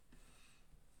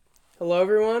Hello,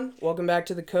 everyone. Welcome back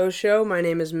to the Co Show. My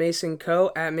name is Mason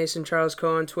Co at Mason Charles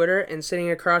Co on Twitter, and sitting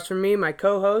across from me, my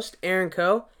co-host Aaron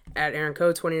Co at Aaron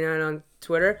Co 29 on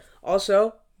Twitter.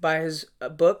 Also, buy his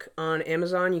book on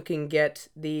Amazon. You can get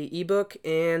the ebook,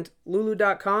 and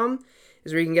Lulu.com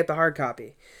is where you can get the hard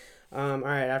copy. All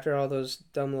right. After all those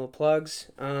dumb little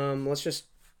plugs, let's just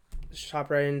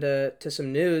hop right into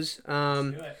some news.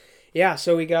 Let's do it. Yeah.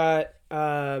 So we got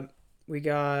Jorge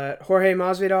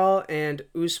Masvidal and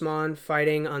Usman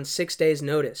fighting on 6 days'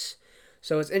 notice.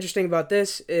 So what's interesting about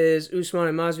this is Usman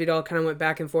and Masvidal kind of went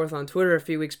back and forth on Twitter a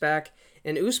few weeks back,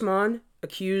 and Usman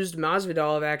accused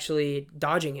Masvidal of actually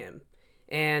dodging him.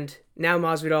 And now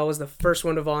Masvidal was the first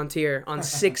one to volunteer on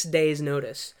 6 days'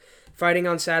 notice. Fighting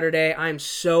on Saturday. I am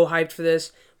so hyped for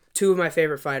this. Two of my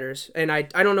favorite fighters. And I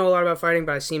don't know a lot about fighting,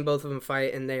 but I've seen both of them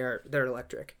fight, and they're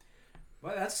electric.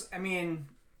 Well,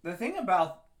 the thing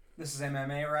about this is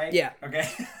MMA, right? Yeah. Okay.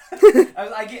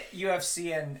 I get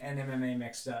UFC and MMA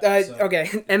mixed up. Okay,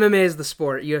 MMA is the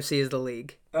sport. UFC is the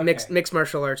league. Okay. Mixed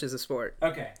martial arts is the sport.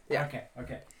 Okay. Yeah.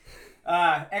 Okay.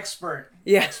 Expert.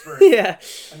 Yeah. Expert. Yeah.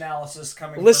 Analysis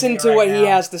coming. Listen from me to what right he now.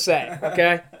 has to say.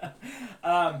 Okay.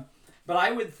 But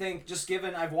I would think, just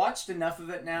given I've watched enough of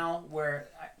it now, where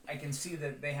I can see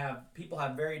that people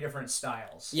have very different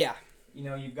styles. Yeah. You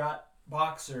know, you've got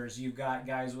boxers, you've got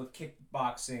guys with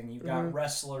kickboxing, you've got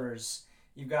wrestlers,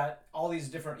 you've got all these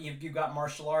different, you've got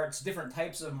martial arts, different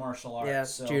types of martial arts. Yeah.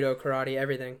 So, Judo, karate,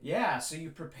 everything. yeah, so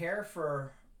you prepare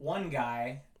for one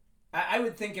guy. I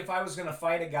would think if I was going to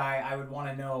fight a guy, I would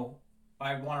want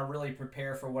to really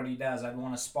prepare for what he does. I'd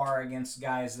want to spar against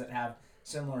guys that have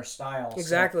similar styles.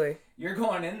 Exactly. So you're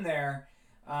going in there,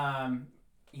 and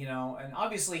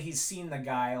obviously he's seen the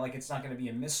guy, like it's not going to be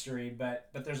a mystery, but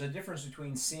there's a difference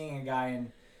between seeing a guy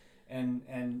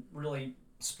and really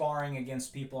sparring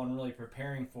against people and really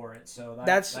preparing for it. So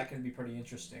that could be pretty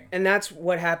interesting. And that's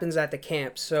what happens at the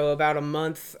camps. So about a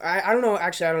month. I don't know.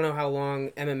 Actually, I don't know how long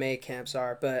MMA camps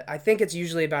are, but I think it's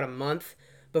usually about a month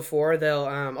before they'll.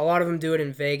 A lot of them do it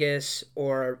in Vegas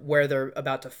or where they're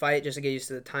about to fight, just to get used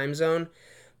to the time zone.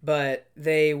 But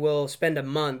they will spend a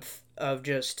month of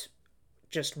just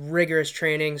rigorous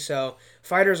training. So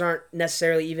fighters aren't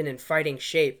necessarily even in fighting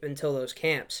shape until those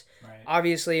camps. Right.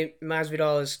 Obviously,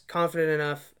 Masvidal is confident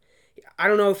enough. I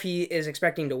don't know if he is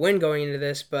expecting to win going into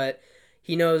this, but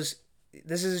he knows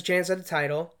this is a chance at a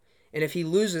title, and if he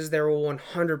loses, there will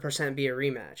 100% be a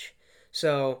rematch.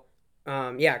 So,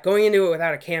 going into it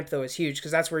without a camp, though, is huge,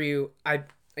 because that's where I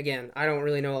don't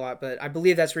really know a lot, but I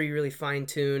believe that's where you really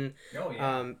fine-tune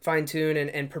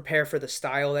and prepare for the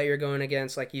style that you're going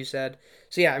against, like you said.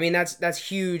 So, yeah, I mean, that's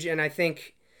huge, and I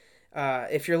think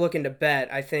if you're looking to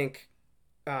bet, I think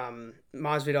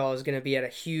Masvidal is going to be at a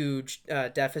huge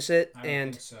deficit. I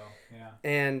don't think so, yeah.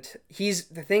 And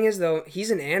the thing is, though, he's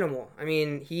an animal. I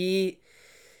mean, he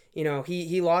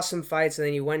lost some fights, and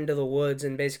then he went into the woods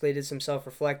and basically did some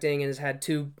self-reflecting and has had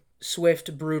two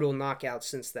swift, brutal knockouts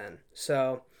since then.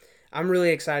 So I'm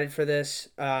really excited for this,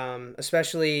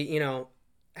 especially,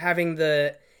 having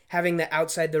the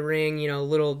outside the ring,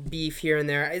 little beef here and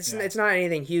there. It's not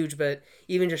anything huge, but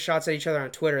even just shots at each other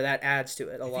on Twitter, that adds to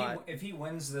it a lot. If he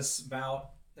wins this bout,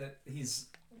 he's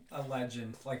a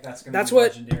legend. Like that's going That's to be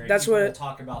what- legendary. that's People what- will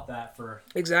talk about that for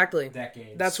Exactly.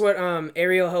 decades. That's what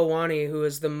Ariel Helwani, who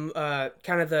is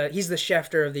the he's the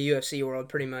Schefter of the UFC world,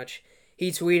 pretty much. He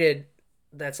tweeted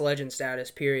that's legend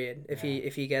status, period, if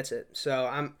he gets it.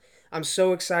 So I'm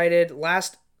so excited.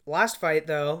 Last fight,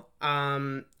 though,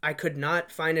 I could not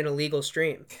find an illegal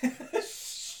stream.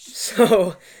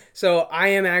 So I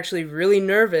am actually really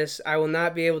nervous. I will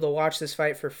not be able to watch this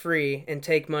fight for free and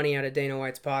take money out of Dana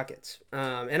White's pockets.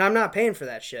 And I'm not paying for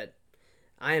that shit.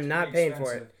 I am not paying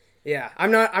for it. Yeah,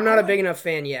 I'm not a big enough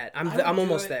fan yet. I'm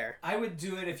almost there. I would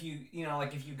do it if you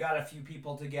if you got a few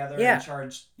people together Yeah. and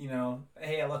charged,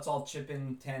 hey, let's all chip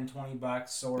in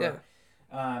 $10-$20 or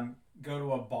go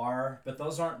to a bar, but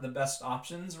those aren't the best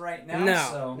options right now.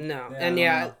 No.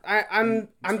 Yeah, And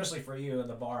I'm especially for you,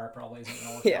 the bar probably isn't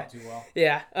going to work out too well.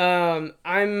 Yeah.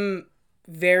 I'm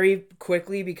very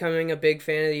quickly becoming a big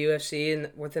fan of the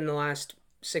UFC within the last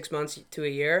 6 months to a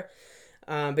year.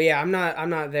 But yeah, I'm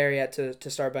not there yet to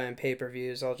start buying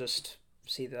pay-per-views. I'll just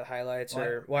see the highlights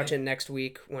or watch it next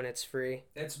week when it's free.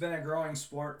 It's been a growing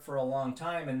sport for a long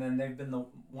time, and then they've been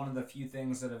one of the few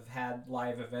things that have had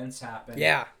live events happen.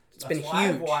 Yeah. It's been why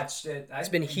huge. I've watched it. It's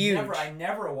been huge. I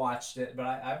never watched it, but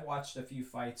I've watched a few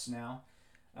fights now.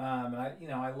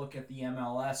 I look at the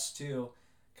MLS too,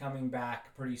 coming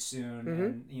back pretty soon,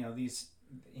 and these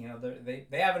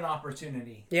they have an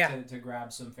opportunity Yeah. to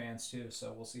grab some fans too.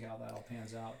 So we'll see how that all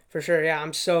pans out. For sure. Yeah,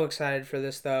 I'm so excited for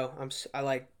this though. I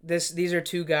like this. These are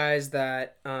two guys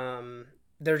that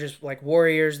they're just like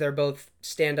warriors. They're both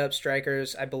stand-up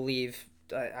strikers, I believe.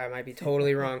 I might be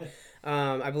totally wrong.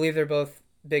 I believe they're both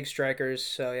big strikers.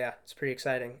 So yeah, it's pretty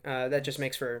exciting. That just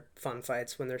makes for fun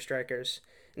fights when they're strikers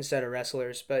instead of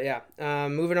wrestlers. But yeah,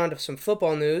 moving on to some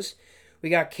football news. We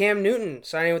got Cam Newton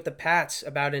signing with the Pats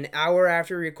about an hour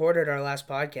after we recorded our last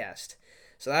podcast.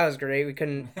 So that was great. We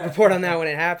couldn't report on that when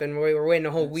it happened. We were waiting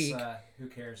a whole week. Who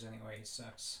cares anyway? He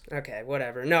sucks. Okay,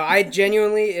 whatever. No, I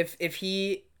genuinely, if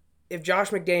Josh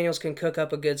McDaniels can cook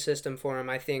up a good system for him,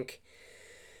 I think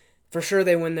for sure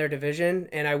they win their division,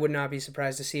 and I would not be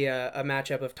surprised to see a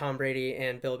matchup of Tom Brady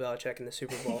and Bill Belichick in the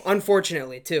Super Bowl.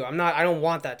 Unfortunately, too. I don't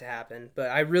want that to happen, but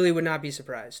I really would not be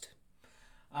surprised.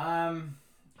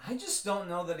 I just don't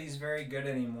know that he's very good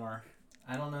anymore.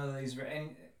 I don't know that he's very.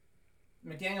 And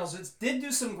McDaniels did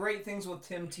do some great things with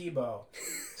Tim Tebow.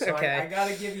 So okay. I got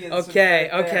to give you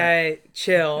Okay,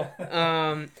 chill.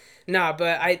 No,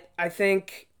 but I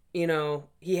think,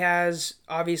 he has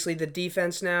obviously the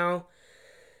defense now.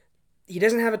 He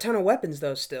doesn't have a ton of weapons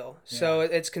though still. So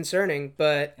it's concerning,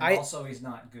 but also he's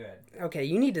not good. Okay,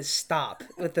 you need to stop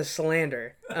with the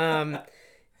slander.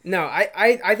 No,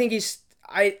 I think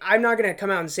I'm not going to come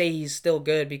out and say he's still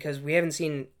good because we haven't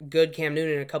seen good Cam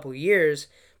Newton in a couple of years.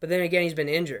 But then again, he's been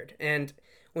injured. And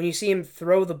when you see him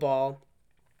throw the ball,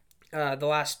 the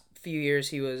last few years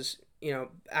he was,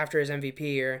 after his MVP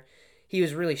year, he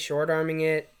was really short-arming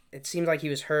it. It seemed like he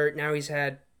was hurt. Now he's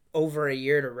had over a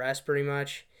year to rest pretty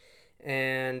much.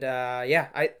 And,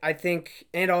 I think,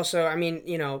 and also,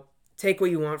 take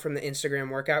what you want from the Instagram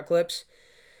workout clips.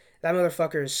 That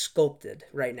motherfucker is sculpted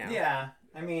right now. Yeah,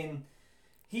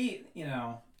 he,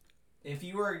 if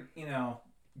you were,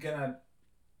 gonna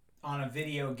on a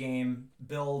video game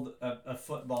build a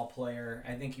football player,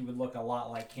 I think he would look a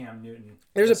lot like Cam Newton.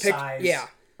 There's the a picture, size, yeah.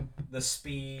 The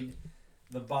speed,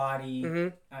 the body.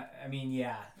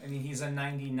 Mm-hmm. He's a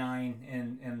 99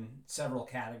 in several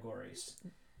categories.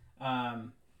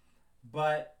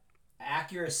 But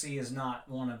accuracy is not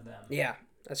one of them. Yeah,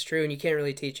 that's true, and you can't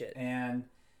really teach it. And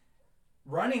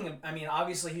running,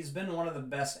 obviously he's been one of the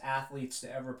best athletes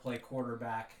to ever play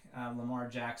quarterback. Lamar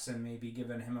Jackson may be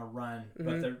giving him a run,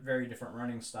 but they're very different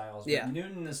running styles. But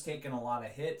Newton has taken a lot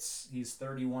of hits. He's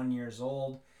 31 years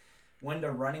old. When do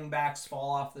running backs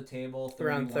fall off the table?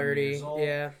 Around 30, years old.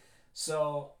 yeah.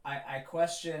 So I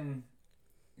question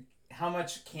how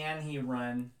much can he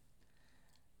run?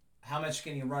 How much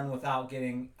can he run without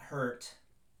getting hurt?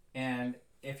 And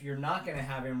if you're not going to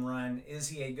have him run, is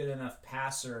he a good enough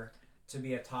passer to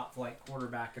be a top flight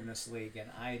quarterback in this league? And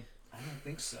I don't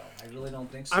think so. I really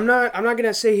don't think so. I'm not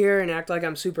gonna sit here and act like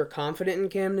I'm super confident in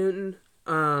Cam Newton.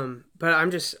 But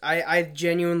I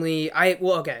genuinely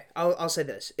I'll say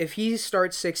this. If he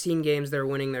starts 16 games, they're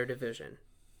winning their division.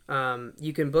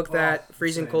 You can book that,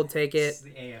 freezing cold take it. It's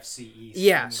the AFC East.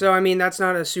 Yeah, so that's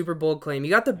not a super bold claim. You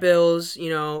got the Bills,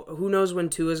 who knows when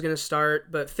Tua's gonna start,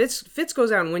 but Fitz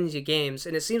goes out and wins you games,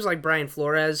 and it seems like Brian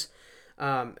Flores,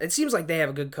 it seems like they have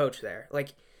a good coach there.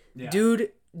 Like,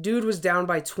 dude was down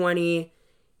by 20.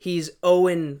 He's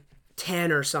 0-10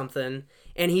 or something,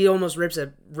 and he almost rips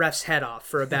a ref's head off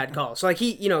for a bad call. So,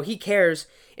 he cares,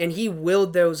 and he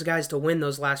willed those guys to win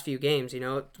those last few games,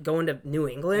 going to New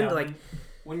England.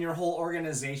 When your whole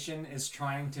organization is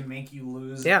trying to make you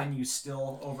lose and you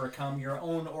still overcome your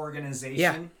own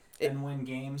organization and win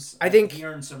games, I think he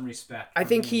earned some respect. I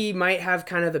think he might have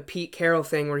kind of the Pete Carroll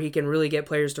thing where he can really get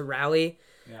players to rally.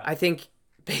 Yeah. I think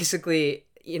basically,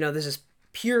 this is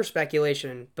pure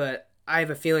speculation, but I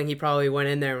have a feeling he probably went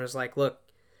in there and was like, look,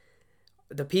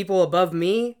 the people above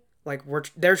me,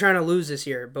 they're trying to lose this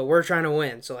year, but we're trying to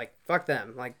win. So fuck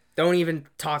them. Don't even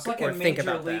talk or think about them. It's like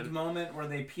a major league moment where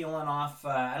they peeling off.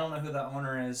 I don't know who the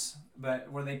owner is,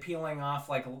 but were they peeling off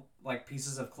like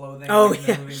pieces of clothing? Oh, in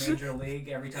the movie Major League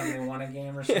every time they won a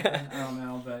game or something. I don't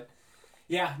know, but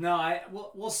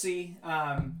we'll see.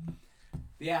 Cam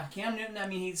Newton.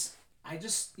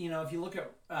 If you look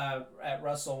at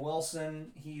Russell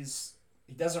Wilson, he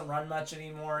doesn't run much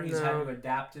anymore. He's had to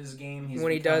adapt his game.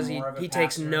 When he does, he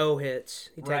takes no hits.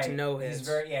 Takes no hits.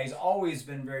 He's always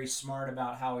been very smart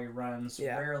about how he runs.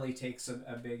 Yeah. Rarely takes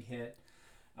a big hit.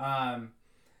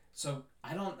 So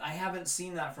I haven't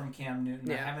seen that from Cam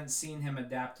Newton. Yeah. I haven't seen him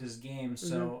adapt his game.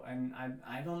 So and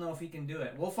I don't know if he can do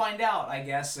it. We'll find out, I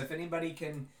guess, if anybody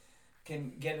can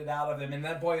get it out of him. And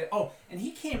that boy, and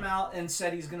he came out and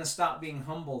said he's going to stop being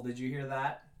humble. Did you hear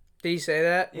that? Did he say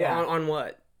that? Yeah. On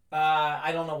what?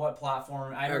 I don't know what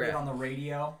platform. I heard it on the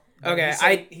radio. But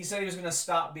Okay, he said he was going to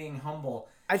stop being humble.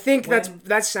 I think When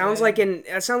that sounds when like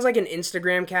an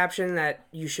Instagram caption that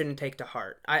you shouldn't take to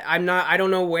heart. I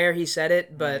don't know where he said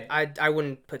it, but right, I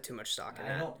wouldn't put too much stock in I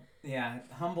that. don't. Yeah,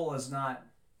 humble is not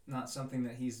something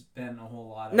that he's been a whole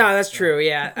lot No, of. that's So. true.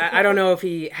 Yeah, I don't know if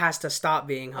he has to stop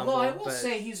being Although I humble, will but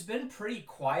say he's been pretty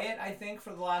quiet. I think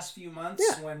for the last few months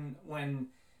yeah, when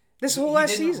this whole he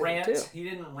last didn't season too. rant. He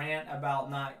didn't rant about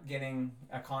not getting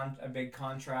a big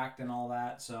contract and all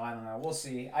that. So I don't know. We'll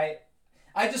see.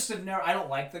 I just have never. I don't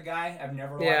like the guy. I've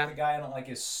never liked Yeah, the guy. I don't like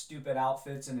his stupid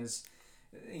outfits and his.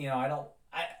 I don't.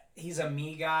 He's a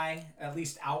me guy, at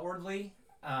least outwardly.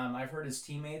 I've heard his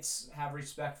teammates have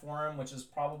respect for him, which is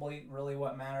probably really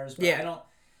what matters. But yeah. I don't.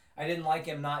 I didn't like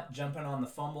him not jumping on the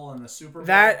fumble in the Super Bowl.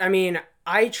 That I mean,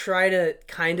 I try to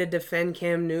kind of defend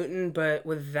Cam Newton, but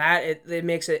with that, it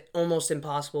makes it almost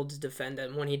impossible to defend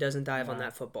him when he doesn't dive on Yeah.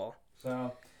 that football.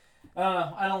 So I don't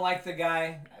know. I don't like the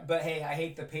guy, but hey, I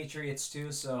hate the Patriots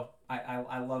too. So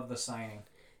I love the signing.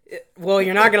 Well,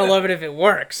 you're not gonna love it if it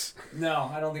works. No,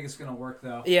 I don't think it's gonna work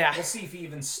though. Yeah. We'll see if he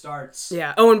even starts.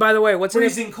 Yeah. Oh, and by the way, what's in it?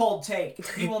 Freezing cold take.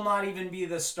 He will not even be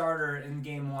the starter in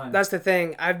game 1. That's the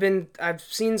thing. I've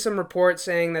seen some reports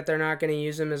saying that they're not going to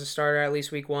use him as a starter at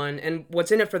least week 1. And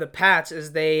what's in it for the Pats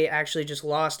is they actually just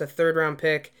lost a 3rd-round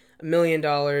pick, $1 million,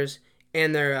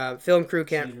 and their film crew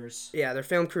can't. Cheaters. Yeah, their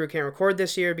film crew can't record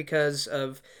this year because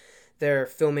of their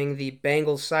filming the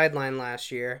Bengals sideline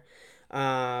last year.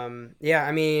 Yeah,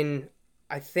 I mean,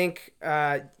 I think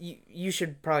you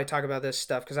should probably talk about this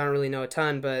stuff because I don't really know a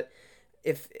ton, but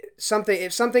if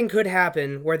something could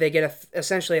happen where they get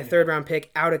essentially a 3rd-round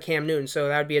pick out of Cam Newton, so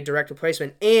that would be a direct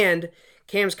replacement, and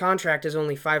Cam's contract is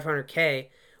only $500K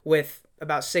with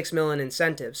about $6 million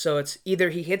incentives. So it's either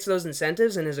he hits those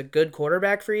incentives and is a good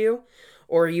quarterback for you,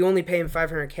 or you only pay him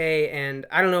 $500K, and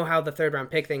I don't know how the 3rd-round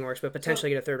pick thing works, but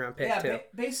potentially get a 3rd-round pick too.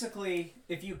 Basically,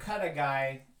 if you cut a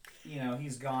guy,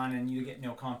 he's gone and you get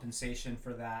no compensation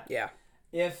for that. Yeah.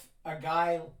 If a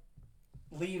guy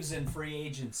leaves in free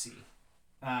agency,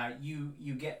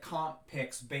 you get comp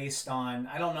picks based on,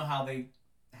 I don't know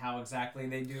how exactly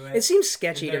they do it. It seems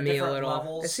sketchy to me a different little.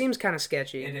 levels. It seems kind of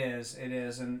sketchy. It is,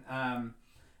 and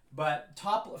but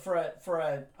top for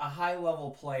a high level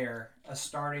player, a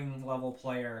starting level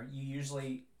player, you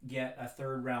usually get a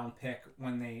 3rd-round pick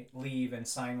when they leave and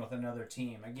sign with another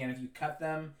team. Again, if you cut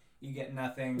them, you get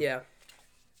nothing. Yeah.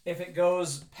 If it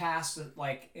goes past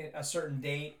like a certain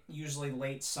date, usually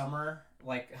late summer,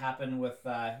 like happened with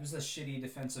who's the shitty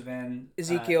defensive end?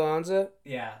 Ezekiel Ansah?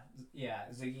 Yeah,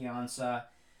 Ezekiel Ansah.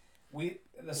 The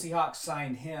Seahawks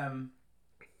signed him,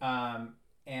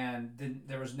 and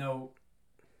there was no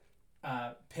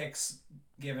picks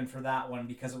given for that one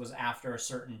because it was after a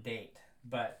certain date.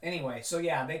 But anyway, so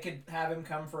yeah, they could have him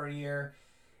come for a year.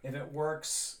 If it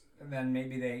works, then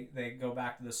maybe they go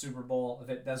back to the Super Bowl. If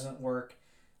it doesn't work,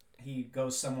 he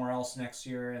goes somewhere else next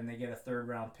year and they get a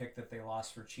 3rd-round pick that they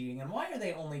lost for cheating. And why are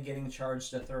they only getting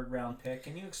charged a 3rd-round pick?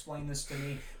 Can you explain this to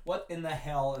me? What in the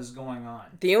hell is going on?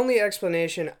 The only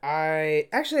explanation I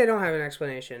don't have an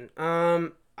explanation.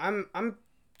 I'm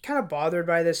kind of bothered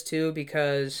by this too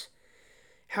because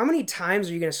how many times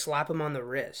are you going to slap him on the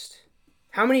wrist?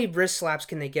 How many wrist slaps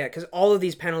can they get? Because all of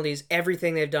these penalties,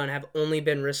 everything they've done have only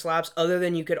been wrist slaps. Other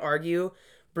than you could argue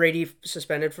Brady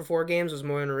suspended for 4 games was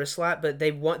more than a wrist slap, but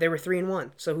they were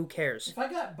 3-1, so who cares? If I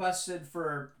got busted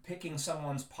for picking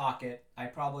someone's pocket,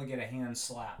 I'd probably get a hand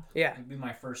slap. Yeah. It'd be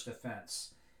my first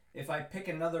offense. If I pick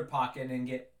another pocket and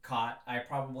get caught, I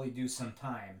probably do some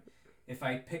time. If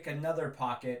I pick another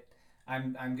pocket,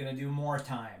 I'm gonna do more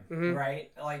time,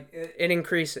 right? Like it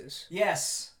increases.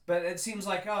 Yes. But it seems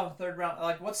like 3rd round.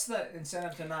 Like, what's the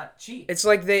incentive to not cheat? It's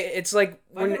like if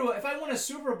I win a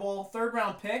Super Bowl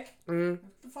 3rd-round pick, who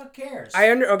the fuck cares?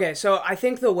 Okay, so I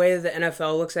think the way that the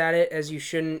NFL looks at it is you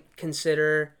shouldn't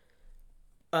consider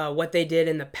what they did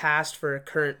in the past for a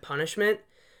current punishment,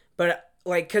 but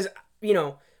like because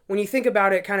when you think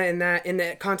about it, kind of in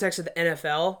the context of the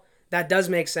NFL, that does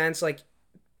make sense. Like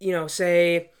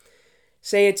say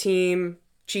a team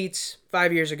cheats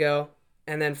 5 years ago.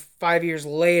 And then 5 years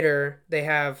later, they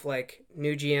have like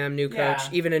new GM, new coach,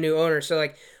 even a new owner. So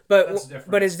like, but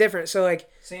it's different. So like,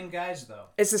 same guys though.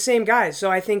 It's the same guys.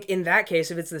 So I think in that case,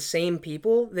 if it's the same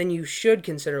people, then you should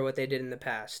consider what they did in the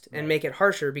past and make it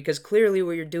harsher because clearly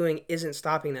what you're doing isn't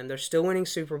stopping them. They're still winning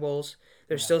Super Bowls.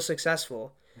 They're still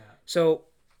successful. Yeah. So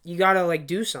you gotta like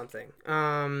do something.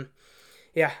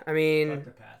 Yeah, I mean,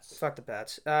 fuck the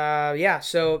Pats. Yeah,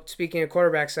 so speaking of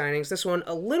quarterback signings, this one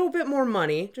a little bit more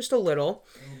money, just a little.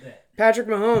 A little bit. Patrick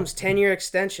Mahomes, 10-year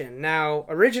extension. Now,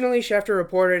 originally Schefter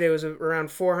reported it was around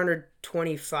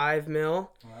 $425 million. Well,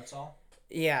 that's all.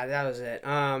 Yeah, that was it.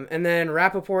 And then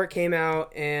Rappaport came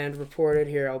out and reported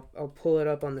here. I'll pull it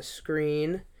up on the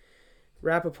screen. I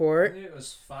Rappaport. believe it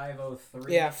was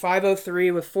 503. Yeah,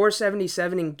 503 with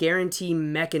 477 in guarantee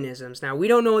mechanisms. Now, we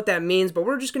don't know what that means, but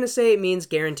we're just going to say it means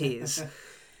guarantees.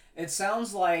 It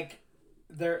sounds like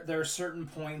there are certain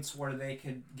points where they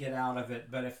could get out of it,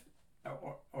 but if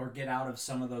or get out of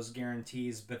some of those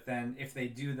guarantees, but then if they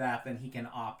do that, then he can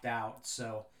opt out.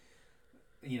 So,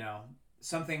 you know,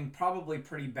 something probably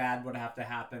pretty bad would have to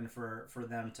happen for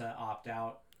them to opt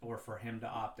out or for him to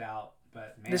opt out.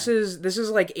 But man, This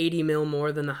is like 80 mil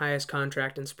more than the highest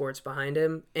contract in sports behind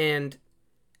him, and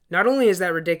not only is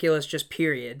that ridiculous, just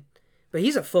period, but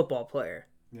he's a football player.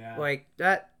 yeah, Like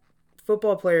that,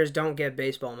 football players don't get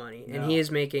baseball money, and he no,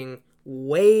 is making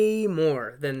way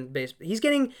more than baseball. He's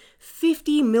getting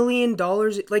 $50 million.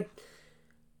 Like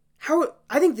how?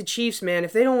 I think the Chiefs, man,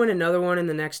 if they don't win another one in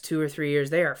the next 2 or 3 years,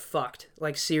 they are fucked.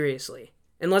 Like seriously,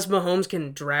 unless Mahomes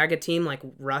can drag a team like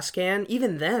Russ can,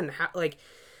 even then, like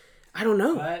I don't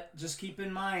know. but just keep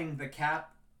in mind the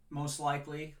cap most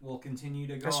likely will continue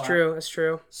to go That's up. true. That's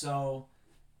true. So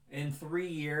in 3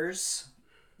 years,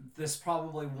 this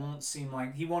probably won't seem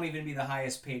like he won't even be the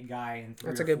highest paid guy in three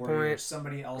That's or a good 4 years. point.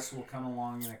 Somebody else will come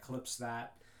along and eclipse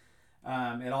that.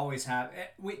 It always have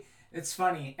we. It's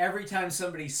funny every time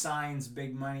somebody signs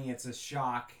big money, it's a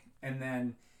shock, and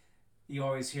then you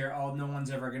always hear, "Oh, no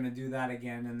one's ever going to do that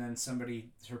again," and then somebody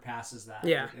surpasses that.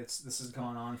 Yeah. This has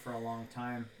gone on for a long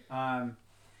time.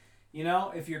 You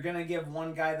know, if you're going to give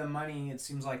one guy the money, it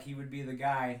seems like he would be the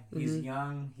guy. He's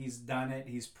young. He's done it.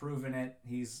 He's proven it.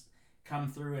 He's come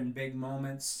through in big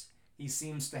moments. He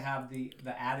seems to have the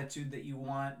attitude that you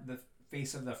want, the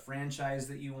face of the franchise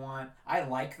that you want. I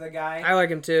like the guy. I like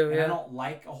him too. And Yeah. I don't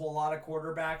like a whole lot of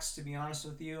quarterbacks, to be honest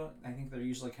with you. I think they're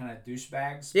usually kind of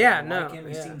douchebags. Yeah, I no, like him.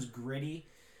 He yeah. seems gritty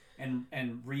and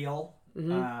real.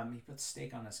 He puts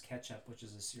steak on his ketchup, which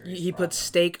is a serious He problem. puts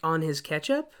steak on his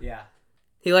ketchup. Yeah.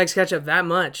 He likes ketchup that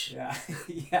much. Yeah,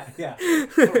 yeah.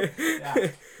 He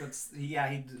pours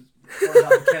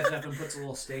out the ketchup and puts a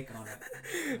little steak on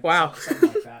it. Wow.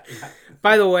 Something like that. Yeah.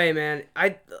 By the way, man,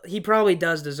 he probably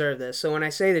does deserve this. So when I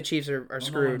say the Chiefs are No one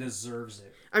screwed, deserves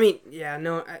it. I mean, yeah,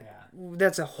 no, Yeah.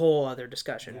 that's a whole other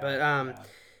discussion. Yeah, But yeah.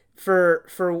 for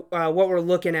what we're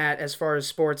looking at as far as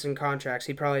sports and contracts,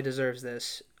 he probably deserves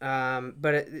this.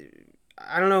 But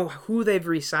I don't know who they've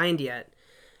re-signed yet,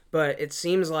 but it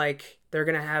seems like they're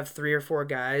gonna have 3 or 4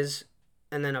 guys,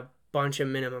 and then a bunch of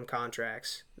minimum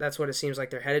contracts. That's what it seems like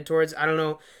they're headed towards. I don't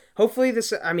know. Hopefully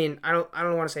this. I mean, I don't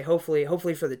want to say hopefully.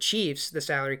 Hopefully for the Chiefs, the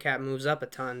salary cap moves up a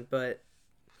ton, but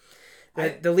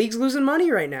the league's losing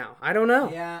money right now. I don't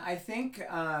know. Yeah, I think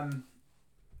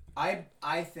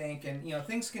I think, and you know,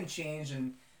 things can change,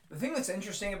 and the thing that's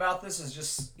interesting about this is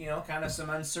just, you know, kind of some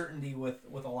uncertainty with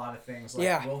a lot of things. Like,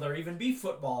 Yeah. will there even be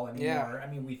football anymore? Yeah. I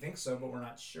mean, we think so, but we're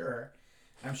not sure.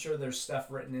 I'm sure there's stuff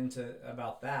written into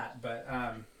about that, but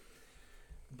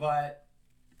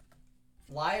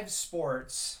live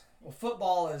sports. Well,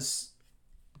 football is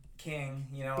king,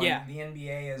 you know. Yeah. And the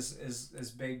NBA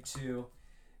is big too.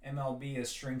 MLB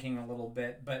is shrinking a little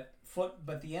bit, but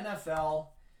the NFL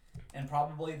and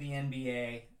probably the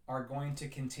NBA are going to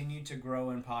continue to grow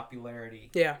in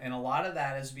popularity. Yeah. And a lot of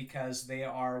that is because they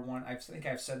are one. I think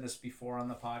I've said this before on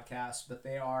the podcast, but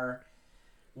they are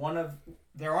one of.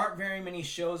 There aren't very many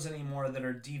shows anymore that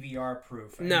are DVR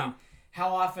proof. I mean,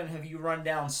 how often have you run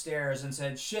downstairs and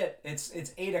said, "Shit, it's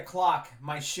 8 o'clock.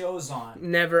 My show's on."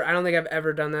 Never. I don't think I've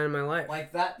ever done that in my life.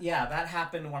 Like that, yeah, that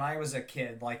happened when I was a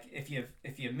kid. Like if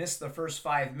you missed the first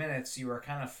 5 minutes, you were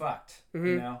kind of fucked.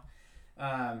 You know,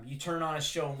 you turn on a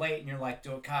show late and you're like,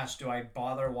 do I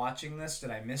bother watching this?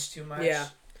 Did I miss too much? Yeah.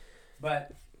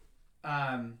 But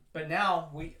now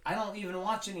I don't even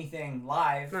watch anything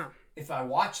live. No. If I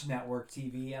watch network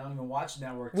TV, I don't even watch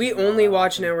network TV. We only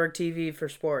watch network TV for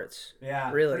sports. Yeah,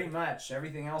 really. Pretty much.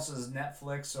 Everything else is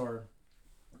Netflix or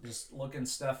just looking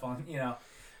stuff on, you know.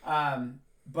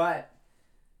 But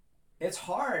it's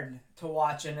hard to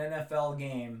watch an NFL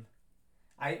game.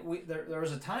 There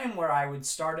was a time where I would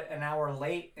start it an hour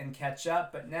late and catch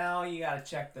up, but now you got to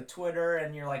check the Twitter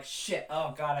and you're like, shit,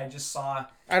 oh God, I just saw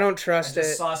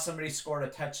somebody scored a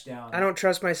touchdown. I don't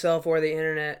trust myself or the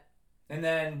internet. And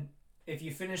then if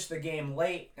you finish the game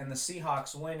late and the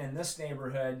Seahawks win in this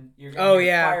neighborhood, you're going to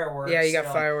get fireworks. Yeah, you got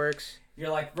fireworks.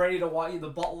 You're like ready to watch. The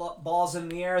ball's in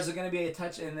the air. Is it going to be a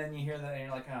touch? And then you hear that and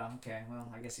you're like, oh, okay,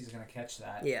 well, I guess he's going to catch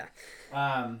that. Yeah.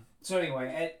 So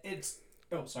anyway, it's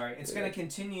going to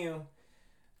continue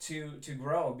to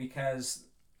grow because,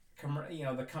 you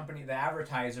know, the company, the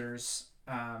advertisers,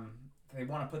 they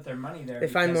want to put their money there. They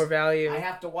find more value. I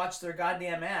have to watch their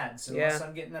goddamn ads unless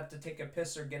I'm getting up to take a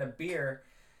piss or get a beer.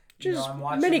 Just I'm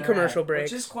watching mini commercial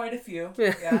breaks, which is quite a few.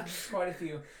 Yeah, it's quite a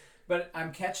few. But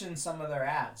I'm catching some of their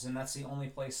ads, and that's the only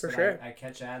place I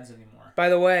catch ads anymore. By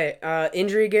the way,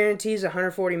 injury guarantees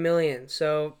 $140 million.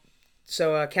 So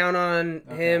count on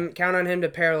him. Count on him to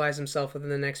paralyze himself within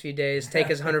the next few days. Take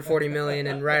his $140 million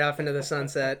and ride off into the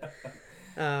sunset.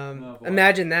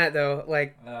 Imagine that though.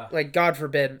 Like God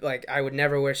forbid. Like I would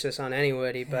never wish this on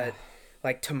anybody, but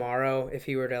like tomorrow, if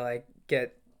he were to like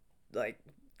get like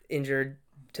injured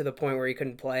to the point where he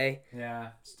couldn't play.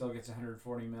 Yeah, still gets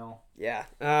 140 mil. Yeah.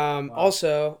 Wow.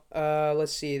 Also,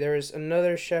 let's see. There's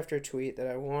another Schefter tweet that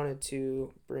I wanted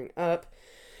to bring up.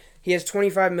 He has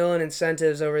 $25 million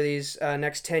incentives over these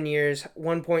next 10 years,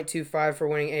 1.25 for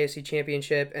winning AFC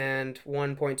Championship and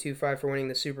 1.25 for winning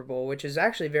the Super Bowl, which is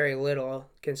actually very little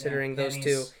considering those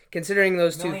two. Considering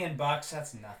those $1 million,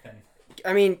 that's nothing.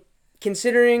 I mean,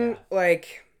 considering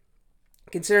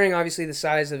obviously the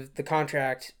size of the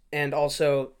contract and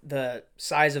also the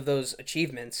size of those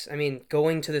achievements. I mean,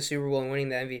 going to the Super Bowl and winning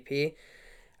the MVP,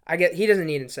 I get he doesn't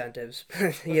need incentives.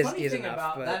 he has enough.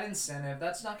 About that incentive,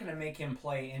 that's not going to make him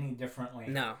play any differently.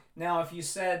 No. Now, if you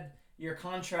said your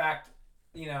contract,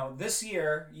 this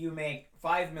year you make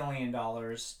 $5 million.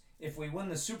 If we win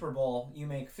the Super Bowl, you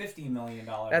make $50 million.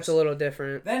 That's a little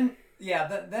different. Then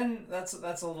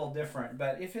that's a little different.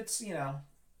 But if it's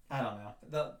I don't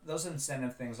know. Those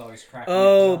incentive things always crack me up.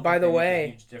 Oh, by the way,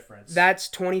 huge difference. That's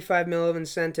 $25 million of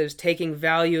incentives, taking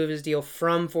value of his deal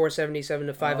from $477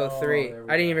 to $503.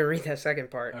 I didn't even read that second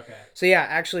part. Okay. So yeah,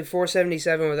 actually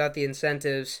 $477 without the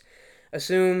incentives.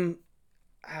 Assume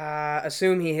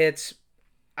he hits.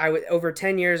 Over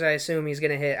 10 years, I assume he's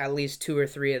going to hit at least 2 or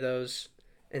 3 of those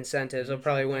incentives. He'll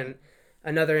probably win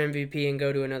another MVP and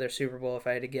go to another Super Bowl if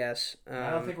I had to guess.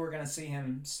 I don't think we're going to see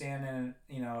him stand in,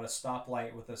 at a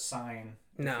stoplight with a sign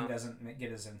if he doesn't get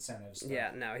his incentives. Though.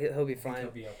 Yeah, no, he'll be fine. He'll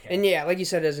be okay. And yeah, like you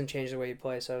said, it doesn't change the way you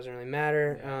play, so it doesn't really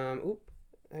matter.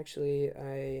 Yeah. Actually,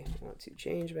 I want to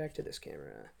change back to this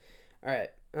camera. All right,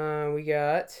 we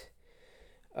got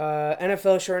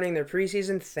NFL shortening their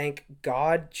preseason. Thank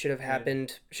God, should have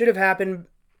happened.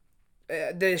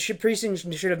 The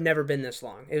preseason should have never been this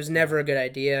long. It was never a good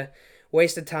idea.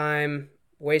 Waste of time,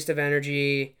 waste of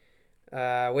energy,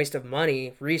 waste of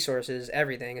money, resources,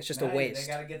 everything. It's just a waste.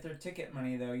 They got to get their ticket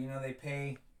money, though. They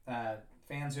pay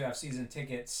fans who have season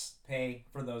tickets pay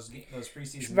for those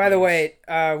preseason By the way,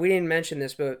 we didn't mention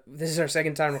this, but this is our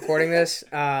second time recording this.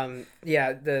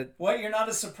 What? You're not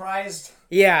as surprised?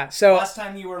 Yeah. So last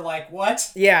time you were like,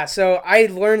 what? Yeah. So I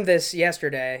learned this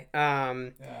yesterday.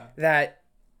 That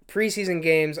preseason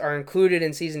games are included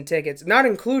in season tickets. Not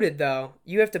included though.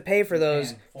 You have to pay for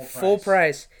those full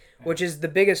price, which is the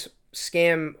biggest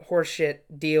scam horseshit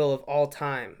deal of all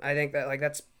time. I think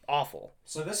that's awful.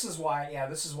 So this is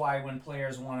why when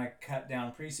players want to cut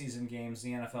down preseason games,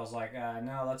 the NFL's like,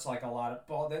 no, that's like a lot of.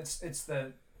 Well, it's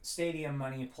the stadium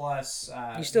money plus.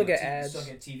 You still get ads. You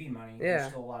still get TV money. Yeah.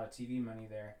 There's still a lot of TV money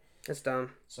there. That's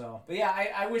dumb. So, but yeah,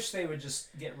 I wish they would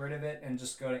just get rid of it and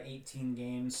just go to 18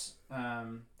 games.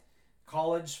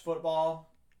 College football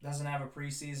doesn't have a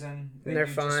preseason. They're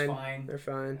fine. They're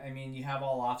fine. I mean, you have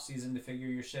all off season to figure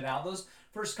your shit out. Those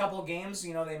first couple games,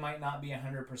 they might not be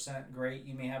 100% great.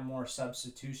 You may have more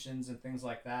substitutions and things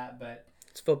like that, but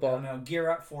it's football. I don't know. Gear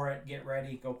up for it. Get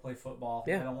ready. Go play football.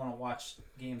 Yeah. I don't want to watch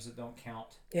games that don't count.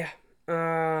 Yeah.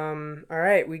 All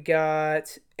right. We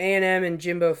got A&M and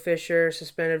Jimbo Fisher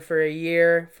suspended for a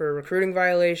year for recruiting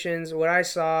violations. What I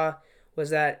saw was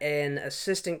that an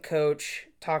assistant coach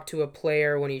talked to a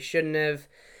player when he shouldn't have,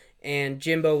 and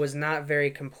Jimbo was not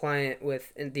very compliant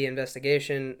with the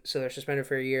investigation, so they're suspended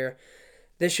for a year.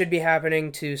 This should be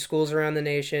happening to schools around the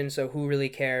nation, so who really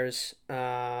cares?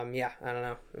 I don't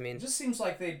know. I mean, it just seems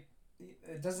like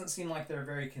it doesn't seem like they're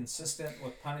very consistent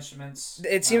with punishments.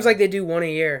 It seems like they do one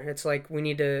a year. It's like we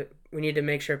need to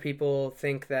make sure people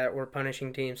think that we're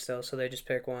punishing teams still, so they just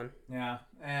pick one. Yeah,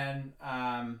 and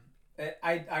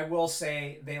I will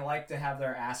say they like to have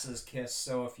their asses kissed.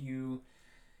 So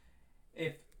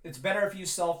if it's better if you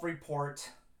self-report,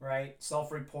 right?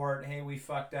 Self-report. Hey, we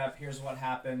fucked up. Here's what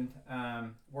happened.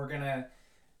 We're gonna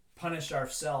punish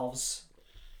ourselves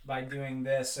by doing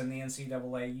this, and the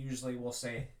NCAA usually will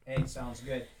say, "Hey, sounds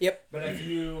good." Yep. But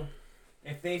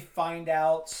if they find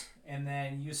out and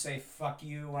then you say "fuck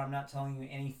you," I'm not telling you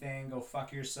anything, go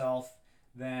fuck yourself,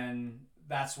 then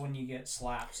that's when you get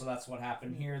slapped. So that's what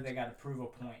happened here. They got to prove a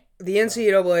point. The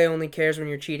NCAA only cares when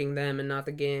you're cheating them and not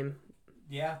the game.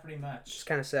 Yeah, pretty much. It's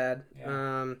kind of sad.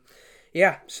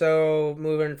 Yeah. So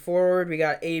moving forward, we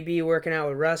got AB working out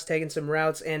with Russ, taking some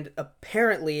routes, and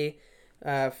apparently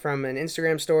from an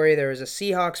Instagram story. There was a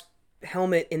Seahawks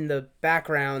helmet in the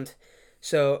background.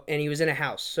 So, and he was in a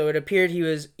house. So it appeared he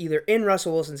was either in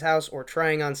Russell Wilson's house or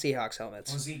trying on Seahawks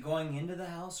helmets. Was he going into the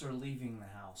house or leaving the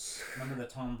house? Remember the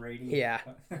Tom Brady? Yeah.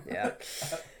 Yeah.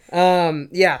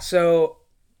 Yeah. So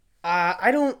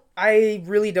I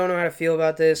really don't know how to feel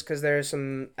about this because there's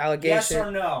some allegations. Yes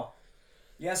or no?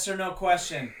 Yes or no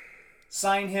question.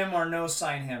 Sign him or no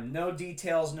sign him. No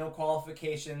details, no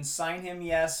qualifications. Sign him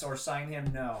yes or sign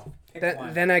him no. Pick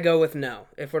one. Then I go with no.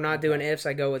 If we're not doing ifs,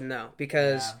 I go with no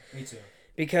because me too.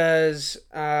 Because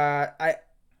I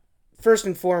first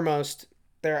and foremost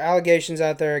there are allegations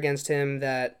out there against him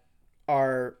that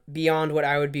are beyond what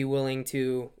I would be willing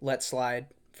to let slide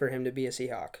for him to be a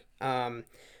Seahawk.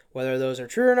 Whether those are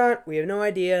true or not, we have no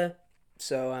idea.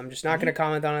 So I'm just not going to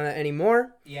comment on that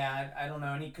anymore. Yeah, I don't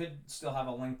know. And he could still have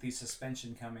a lengthy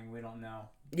suspension coming. We don't know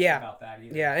about that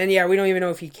either. Yeah, and we don't even know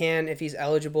if he's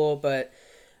eligible. But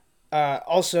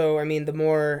also, I mean, the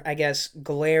more, I guess,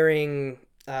 glaring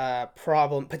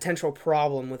potential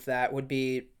problem with that would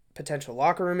be potential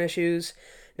locker room issues.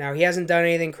 Now, he hasn't done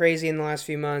anything crazy in the last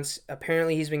few months.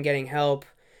 Apparently, he's been getting help.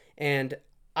 And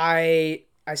I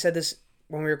said this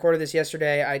when we recorded this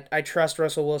yesterday. I trust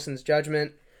Russell Wilson's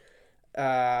judgment.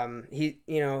 Russ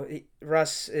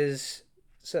is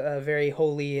a very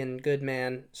holy and good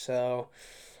man, so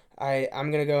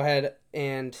I'm gonna go ahead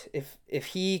and if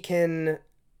he can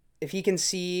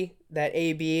see that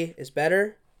AB is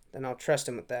better, then I'll trust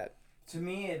him with that. To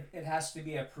me, it has to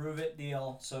be a prove it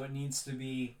deal, so it needs to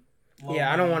be low money.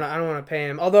 I don't want to pay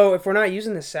him. Although if we're not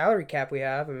using the salary cap we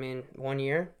have, I mean 1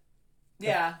 year.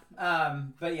 Yeah,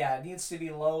 but yeah, it needs to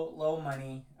be low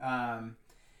money.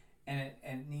 And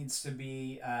it needs to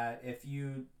be if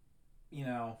you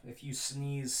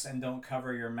sneeze and don't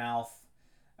cover your mouth.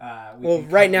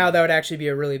 Right now that would actually be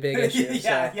a really big issue.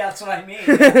 Yeah, that's what I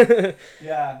mean.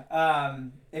 Yeah.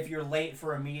 If you're late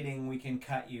for a meeting, we can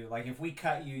cut you. Like if we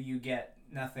cut you, you get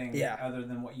nothing other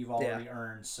than what you've already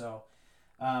earned. So,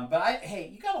 but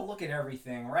you got to look at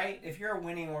everything, right? If you're a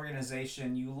winning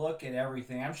organization, you look at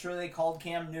everything. I'm sure they called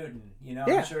Cam Newton.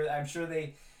 I'm sure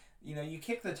they. You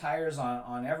kick the tires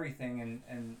on everything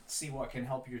and see what can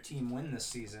help your team win this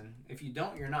season. If you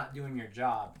don't, you're not doing your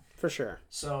job. For sure.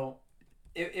 So,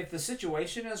 if the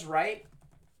situation is right,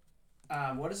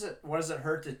 what does it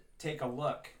hurt to take a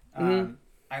look? Mm-hmm.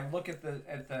 I look at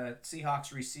the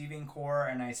Seahawks receiving core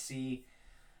and I see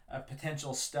a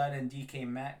potential stud in DK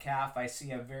Metcalf. I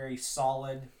see a very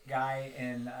solid guy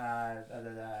in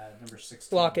number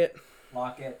 16. Lockett.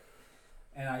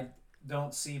 And I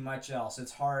don't see much else.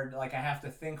 It's hard. Like I have to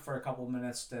think for a couple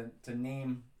minutes to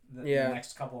name the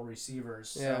next couple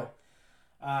receivers. Yeah.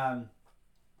 So,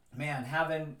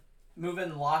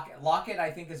 moving Lockett,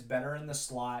 I think is better in the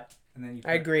slot, and then you.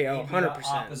 I agree. 100%.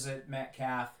 Opposite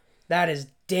Metcalf. That is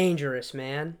dangerous,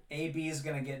 man. AB is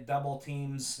gonna get double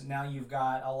teams. Now you've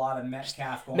got a lot of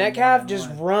Metcalf going. Metcalf just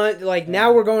run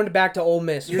now. We're going back to Ole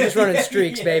Miss. You're just running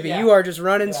streaks, baby. Yeah. You are just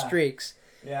running streaks.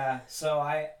 Yeah. So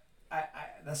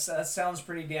that sounds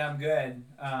pretty damn good.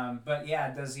 But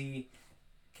yeah, does he?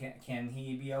 Can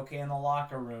he be okay in the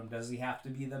locker room? Does he have to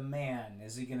be the man?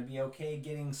 Is he going to be okay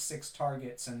getting 6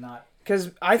 targets and not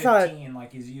 15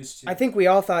 like he's used to? I think we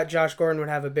all thought Josh Gordon would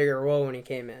have a bigger role when he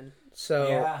came in.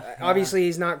 So obviously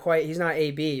he's not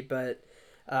AB, but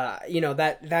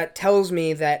that tells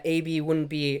me that AB wouldn't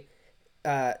be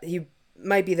he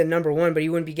might be the number one, but he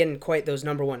wouldn't be getting quite those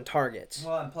number one targets.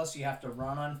 Well, and plus you have to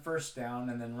run on first down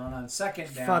and then run on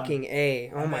second down. Fucking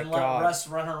A. Oh my God. Let Russ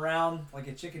run around like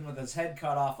a chicken with his head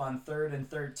cut off on 3rd and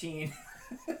 13.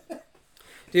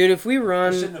 Dude, if we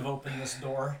run... I shouldn't have opened this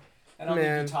door. I don't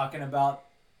need you talking about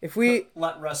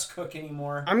let Russ cook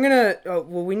anymore. I'm going to...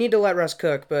 we need to let Russ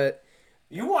cook, but...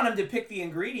 You want him to pick the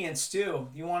ingredients too.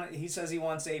 He says he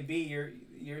wants AB.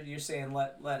 You're saying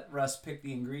let Russ pick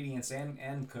the ingredients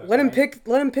and cook. Let him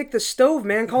pick the stove,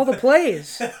 man. Call the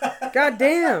plays. God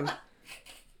damn.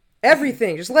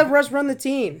 Everything. Just let Russ run the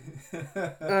team.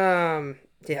 Yeah.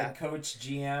 Coach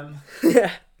GM.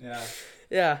 Yeah. Yeah.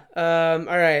 Yeah.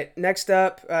 All right. Next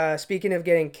up, speaking of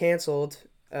getting canceled,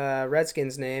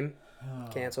 Redskins name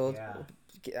canceled. Yeah.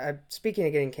 Speaking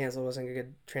of getting canceled wasn't a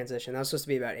good transition. That was supposed to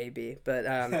be about AB, but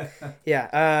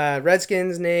yeah.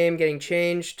 Redskins name getting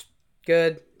changed.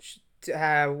 Good.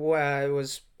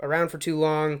 Was around for too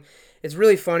long. It's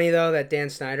really funny though that Dan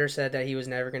Snyder said that he was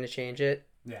never going to change it.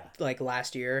 Yeah. Like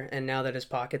last year, and now that his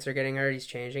pockets are getting hurt, he's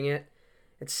changing it.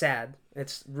 It's sad.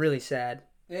 It's really sad.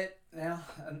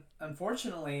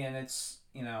 Unfortunately, and it's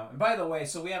and by the way,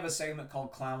 so we have a segment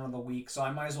called Clown of the Week, so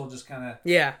I might as well just kind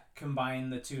of combine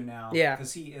the two now. Yeah.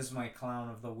 Because he is my Clown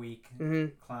of the Week.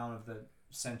 Mm-hmm. Clown of the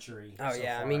century. Oh so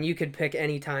yeah, I far. mean you could pick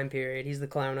any time period. He's the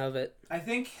clown of it. I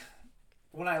think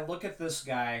when I look at this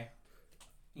guy,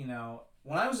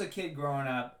 when I was a kid growing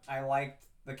up, I liked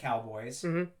the Cowboys,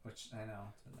 which I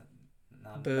know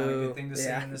not a good thing to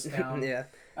say in this town. Yeah.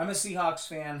 I'm a Seahawks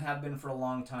fan, have been for a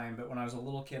long time, but when I was a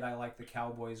little kid, I liked the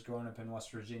Cowboys growing up in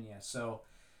West Virginia. So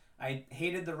I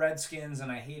hated the Redskins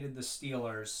and I hated the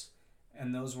Steelers,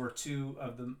 and those were two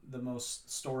of the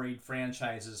most storied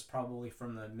franchises, probably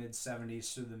from the mid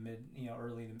 '70s to the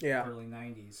early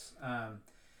 90s.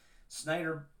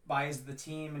 Snyder buys the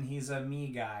team, and he's a me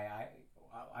guy.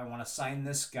 I want to sign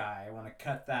this guy. I want to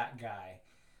cut that guy,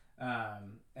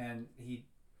 and he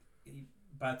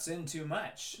butts in too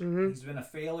much. He's been a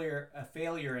failure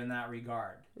in that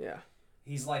regard. Yeah.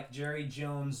 He's like Jerry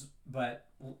Jones, but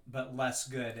less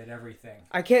good at everything.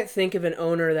 I can't think of an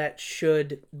owner that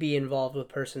should be involved with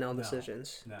personnel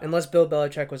decisions. No. Unless Bill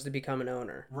Belichick was to become an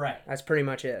owner. Right. That's pretty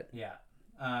much it. Yeah.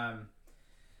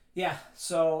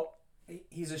 So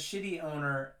he's a shitty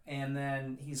owner, and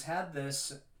then he's had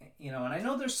this, and I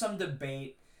know there's some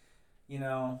debate,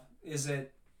 is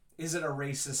it a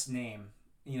racist name?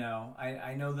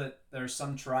 I know that there's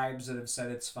some tribes that have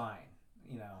said it's fine,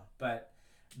 but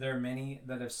there are many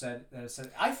that have said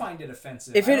I find it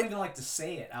offensive. I don't even like to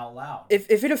say it out loud. If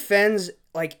it offends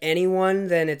like anyone,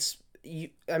 then it's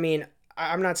I mean,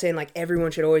 I'm not saying like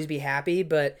everyone should always be happy,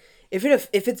 but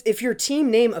if your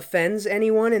team name offends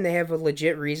anyone and they have a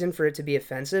legit reason for it to be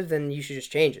offensive, then you should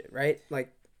just change it, right?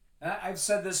 Like, I've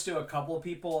said this to a couple of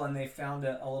people and they found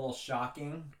it a little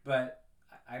shocking, but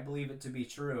I believe it to be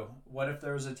true. What if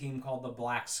there was a team called the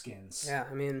Blackskins? Yeah,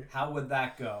 I mean, how would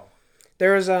that go?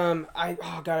 There was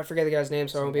I forget the guy's name,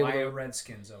 so I won't be able to. Why are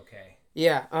Redskins okay?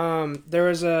 Yeah, there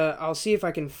was I'll see if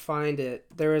I can find it.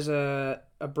 There was a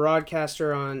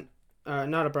broadcaster on,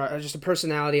 just a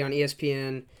personality on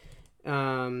ESPN,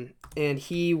 and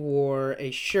he wore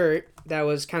a shirt that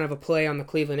was kind of a play on the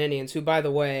Cleveland Indians, who, by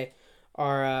the way,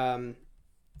 are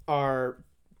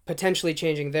potentially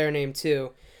changing their name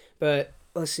too. But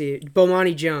let's see,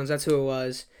 Bomani Jones, that's who it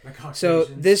was. So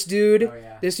this dude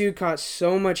caught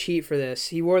so much heat for this.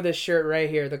 He wore this shirt right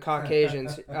here, the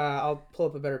Caucasians. I'll pull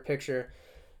up a better picture.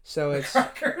 So it's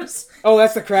Crackers. Oh,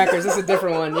 that's the Crackers. This is a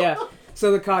different one. Yeah.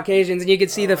 So the Caucasians, and you can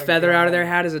see the feather out of their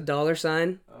hat is a dollar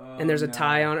sign, and there's a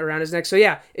tie on around his neck. So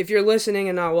yeah, if you're listening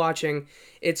and not watching,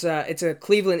 it's a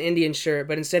Cleveland Indian shirt,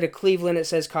 but instead of Cleveland it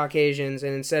says Caucasians,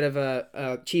 and instead of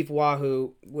a Chief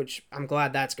Wahoo, which I'm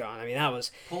glad that's gone. I mean, that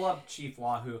was pull up Chief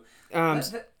Wahoo.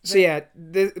 It's a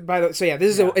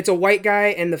white guy,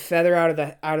 and the feather out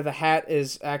of the hat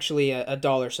is actually a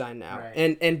dollar sign now.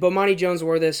 Right. And Bomani Jones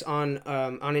wore this on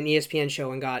an ESPN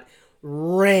show and got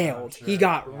railed. Sure. He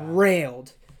got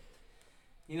railed.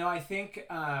 I think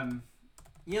the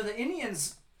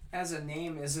Indians as a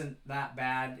name isn't that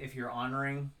bad if you're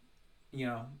honoring,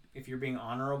 if you're being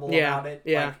honorable about it.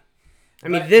 Yeah.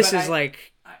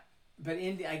 But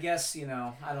I guess,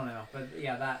 I don't know. But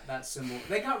yeah, that symbol.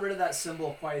 They got rid of that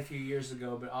symbol quite a few years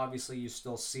ago, but obviously you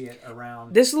still see it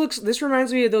around. This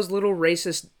reminds me of those little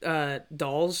racist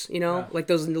dolls, like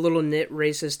those little knit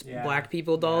racist black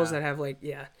people dolls that have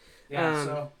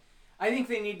so I think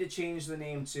they need to change the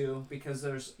name too, because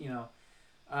there's, we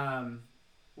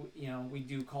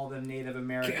do call them Native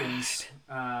Americans.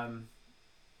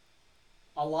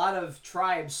 A lot of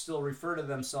tribes still refer to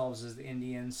themselves as the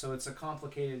Indians, so it's a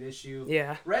complicated issue.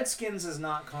 Yeah. Redskins is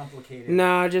not complicated.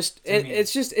 No,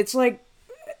 it's like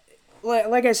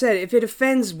I said, if it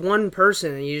offends one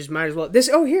person, you just might as well. This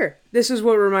is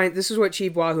what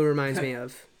Chief Wahoo reminds me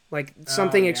of. Like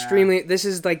something extremely. This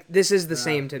is the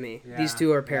same to me. Yeah, these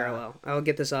two are parallel. Yeah. I'll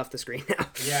get this off the screen now.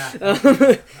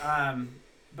 Yeah.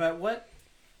 But what?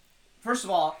 First of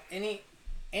all, any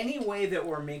way that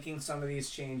we're making some of these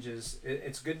changes,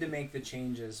 it's good to make the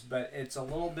changes, but it's a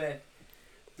little bit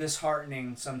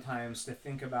disheartening sometimes to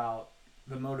think about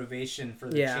the motivation for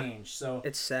the change. So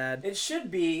it's sad. It should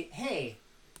be, hey,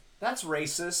 that's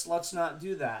racist. Let's not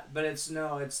do that. But it's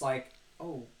like,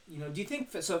 oh, do you think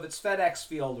so? If it's FedEx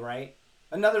Field, right?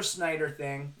 Another Snyder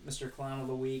thing, Mr. Clown of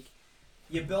the Week.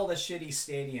 You build a shitty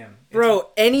stadium,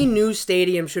 any new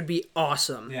stadium should be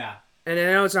awesome. Yeah. And I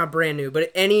know it's not brand new,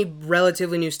 but any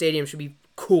relatively new stadium should be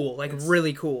cool,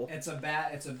 really cool. It's a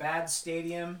bad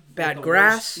stadium. Bad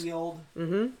grass. Field.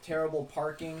 Mm-hmm. Terrible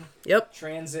parking. Yep.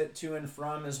 Transit to and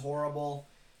from is horrible.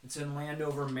 It's in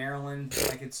Landover, Maryland.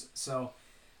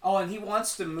 Oh, and he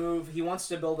wants to move. He wants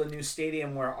to build a new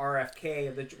stadium where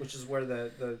RFK, which is where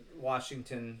the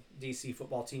Washington D.C.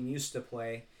 football team used to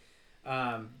play.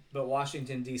 But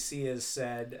Washington, D.C. has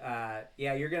said,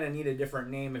 you're going to need a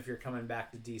different name if you're coming back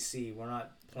to D.C. We're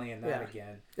not playing that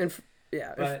again.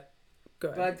 Go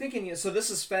ahead. But I'm thinking, so this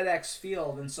is FedEx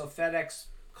Field, and so FedEx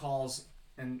calls,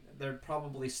 and they're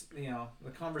probably,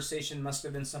 the conversation must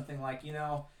have been something like,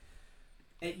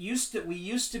 we used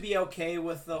to be okay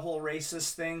with the whole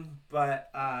racist thing, but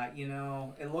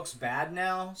it looks bad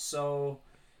now, so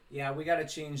yeah, we got to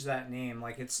change that name.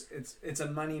 Like it's a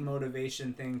money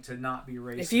motivation thing to not be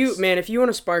racist. If you want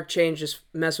to spark change, just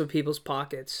mess with people's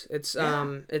pockets. It's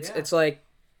like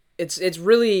it's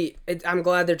really I'm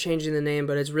glad they're changing the name,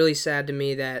 but it's really sad to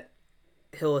me that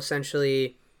he'll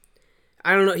essentially,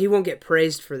 I don't know, he won't get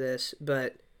praised for this,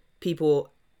 but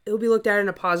it'll be looked at in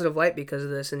a positive light because of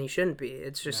this, and he shouldn't be.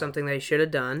 It's just something that he should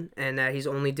have done, and that he's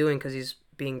only doing because he's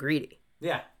being greedy.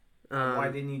 Yeah. Why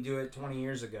didn't he do it 20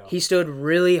 years ago? He stood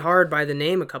really hard by the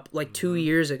name 2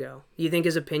 years ago. Do you think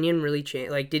his opinion really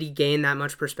changed? Like, did he gain that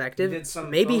much perspective?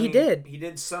 Maybe he did. He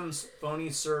did some phony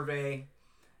survey.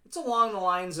 It's along the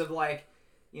lines of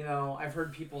I've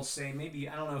heard people say, maybe,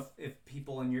 I don't know if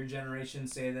people in your generation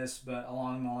say this, but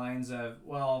along the lines of,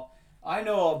 well, I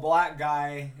know a black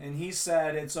guy, and he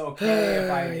said it's okay if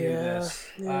I do this.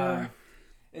 Yeah.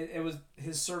 It was,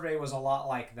 his survey was a lot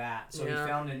like that. So he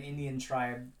found an Indian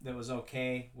tribe that was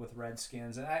okay with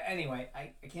Redskins. And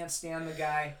I can't stand the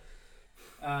guy.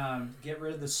 Get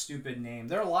rid of the stupid name.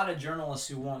 There are a lot of journalists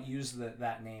who won't use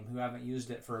that name, who haven't used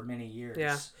it for many years.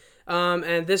 Yeah.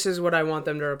 And this is what I want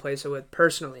them to replace it with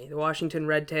personally. The Washington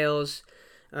Red Tails,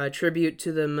 tribute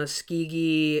to the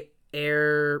Muskegee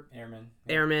Airmen.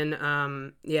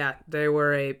 They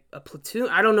were a platoon.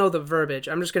 I don't know the verbiage.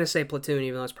 I'm just gonna say platoon,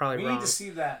 even though it's probably wrong. We need to see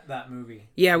that movie.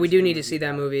 Yeah, we do need to see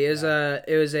that movie. It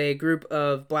was a group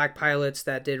of black pilots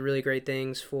that did really great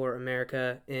things for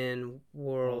America in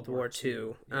World War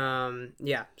II.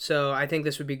 So I think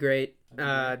this would be great.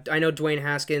 I know Dwayne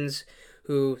Haskins,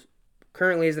 who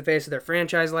currently is the face of their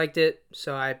franchise, liked it,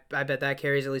 so I bet that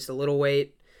carries at least a little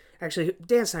weight. Actually,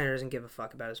 Dan Snyder doesn't give a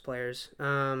fuck about his players.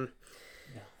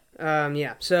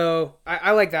 So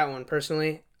I like that one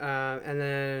personally. And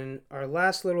then our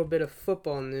last little bit of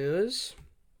football news,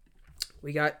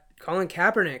 we got Colin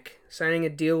Kaepernick signing a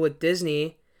deal with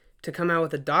Disney to come out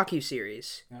with a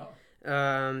docuseries.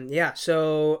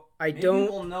 So Maybe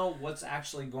we'll know what's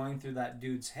actually going through that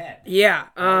dude's head. Yeah.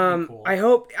 Cool. I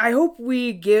hope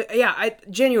we get, I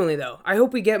genuinely though, I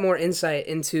hope we get more insight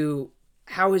into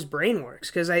how his brain works,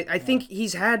 because I think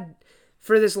he's had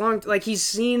for this long, like it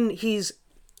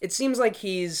seems like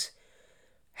he's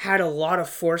had a lot of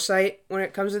foresight when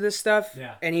it comes to this stuff,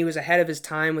 and he was ahead of his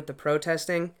time with the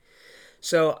protesting.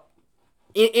 So,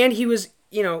 and he was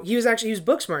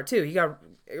book smart too. He got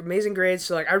amazing grades.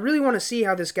 So I really want to see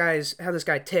how this guy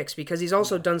ticks, because he's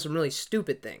also done some really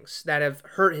stupid things that have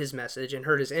hurt his message and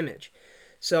hurt his image.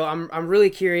 So I'm really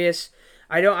curious.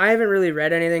 I haven't really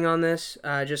read anything on this.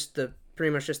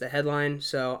 Pretty much just the headline.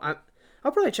 So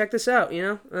I'll probably check this out.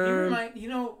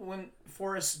 When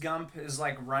Forrest Gump is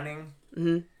running,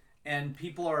 and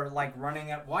people are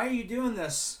running up, why are you doing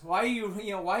this? Why are you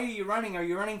running? Are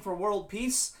you running for world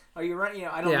peace? Are you running?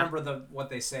 I don't remember what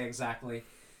they say exactly.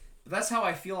 But that's how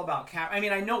I feel about Cap. I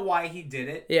mean, I know why he did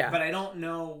it, but I don't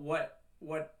know what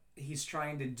he's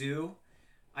trying to do.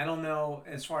 I don't know,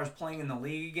 as far as playing in the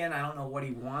league again, I don't know what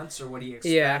he wants or what he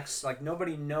expects.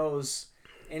 Nobody knows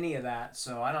any of that,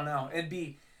 so I don't know.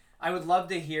 I would love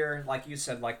to hear, like you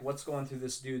said, what's going through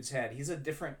this dude's head. He's a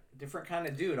different kind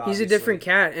of dude, obviously. He's a different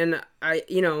cat, and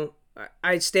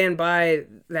I stand by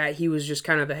that he was just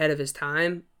kind of ahead of his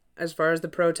time as far as the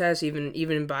protests,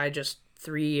 even by just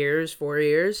 4 years.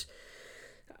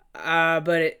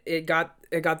 But it got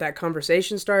that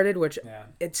conversation started, which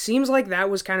it seems like that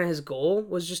was kind of his goal,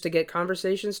 was just to get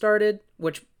conversation started,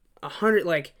 which I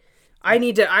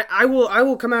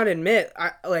will come out and admit,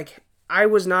 I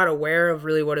was not aware of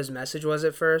really what his message was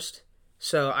at first.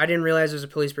 So I didn't realize it was a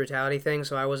police brutality thing,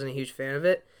 so I wasn't a huge fan of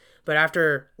it. But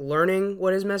after learning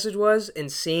what his message was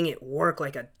and seeing it work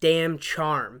like a damn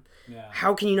charm,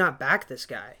 how can you not back this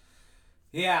guy?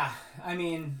 Yeah, I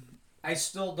mean, I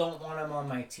still don't want him on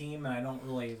my team, and I don't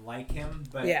really like him.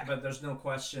 But there's no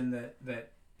question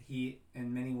that he,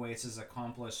 in many ways, has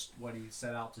accomplished what he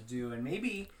set out to do. And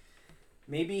maybe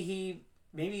he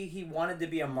wanted to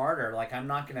be a martyr. I'm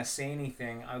not going to say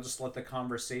anything. I'll just let the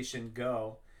conversation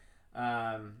go.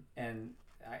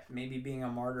 Maybe being a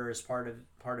martyr is part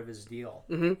of his deal.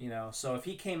 Mm-hmm. So if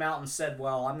he came out and said,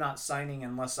 "Well, I'm not signing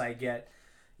unless I get,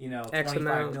 X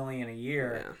 $25 million a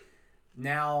year,"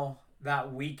 now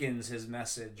that weakens his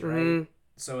message, right? Mm-hmm.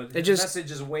 So his message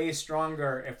is way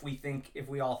stronger if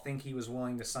we all think he was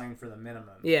willing to sign for the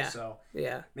minimum. Yeah. So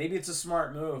maybe it's a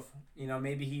smart move.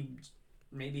 Maybe he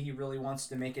maybe he really wants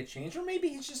to make a change, or maybe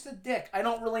he's just a dick. I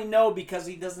don't really know because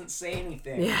he doesn't say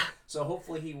anything. Yeah. So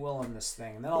hopefully he will in this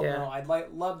thing, and then I'll know. I'd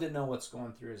love to know what's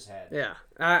going through his head. Yeah,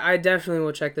 I definitely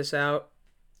will check this out.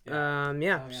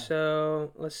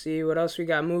 So let's see what else we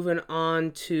got. Moving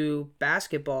on to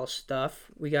basketball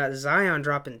stuff. We got Zion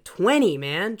dropping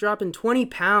 20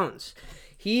 pounds.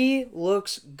 He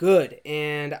looks good,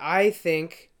 and I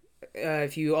think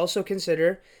if you also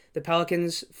consider the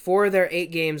Pelicans, for their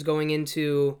 8 games going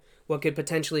into what could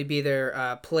potentially be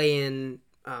their play-in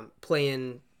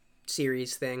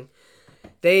series thing,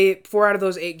 4 out of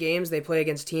those 8 games they play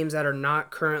against teams that are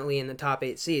not currently in the top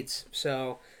 8 seeds.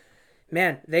 So,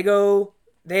 man, they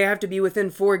have to be within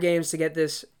 4 games to get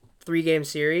this 3-game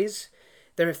series.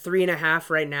 They're 3.5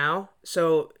 right now.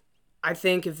 So, I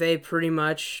think if they can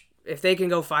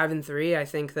go 5-3, I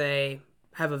think they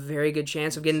have a very good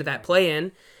chance of getting to that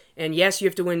play-in. And yes, you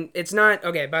have to win. It's not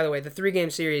okay. By the way, the 3-game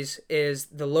series is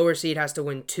the lower seed has to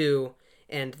win 2,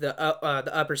 and the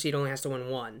upper seed only has to win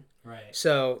 1. Right.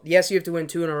 So yes, you have to win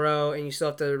 2 in a row, and you still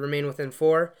have to remain within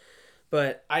 4.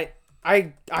 But I'm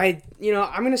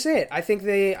gonna say it. I think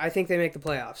they make the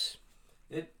playoffs.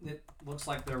 It looks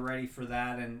like they're ready for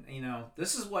that, and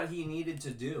this is what he needed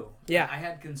to do. Yeah. I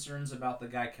had concerns about the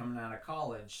guy coming out of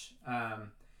college.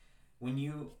 When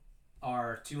you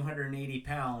are 280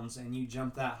 pounds and you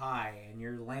jump that high and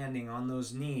you're landing on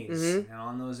those knees and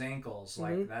on those ankles,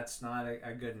 that's not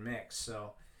a good mix.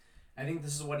 So I think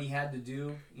this is what he had to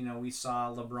do. We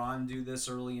saw LeBron do this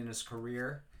early in his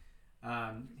career.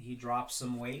 He dropped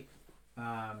some weight.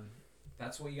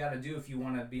 That's what you got to do if you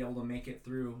want to be able to make it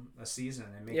through a season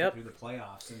and make it through the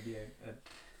playoffs and be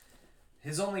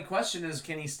his only question is,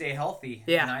 can he stay healthy?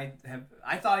 Yeah. And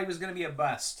I thought he was going to be a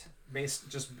bust,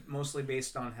 mostly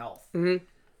based on health. Mm-hmm.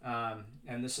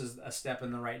 And this is a step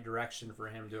in the right direction for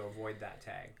him to avoid that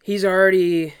tag. He's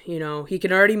already, he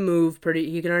can already move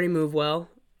well.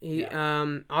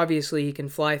 Obviously he can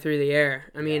fly through the air.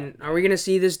 I mean, are we going to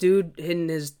see this dude hitting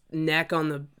his neck on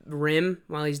the rim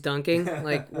while he's dunking?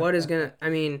 Like, what is going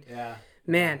to,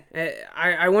 man,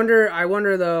 I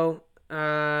wonder though,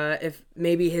 if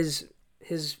maybe his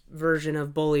version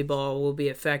of bully ball will be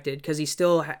affected, because he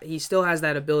still has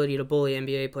that ability to bully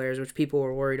NBA players, which people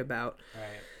were worried about. Right.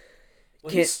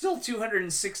 Well, he's still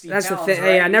 260 that's pounds, the thing.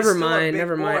 right? Yeah, never mind.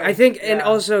 I think, and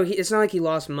also, it's not like he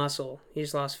lost muscle. He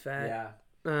just lost fat.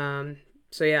 Yeah.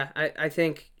 So yeah, I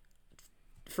think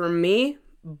for me,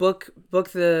 book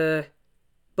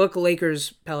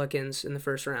Lakers Pelicans in the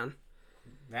first round.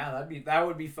 Yeah, that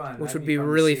would be fun. Which would be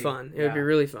really fun. It would be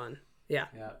really fun. Yeah.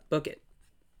 Book it.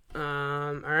 All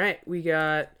right, we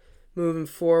got moving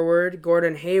forward.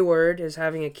 Gordon Hayward is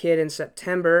having a kid in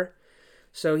September,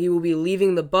 so he will be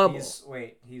leaving the bubble.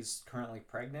 He's currently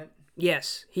pregnant?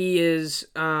 Yes, he is.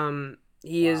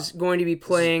 He is going to be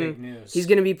playing. This is big news. He's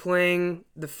going to be playing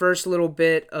the first little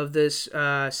bit of this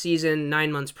season,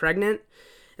 9 months pregnant,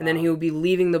 and then he will be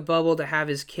leaving the bubble to have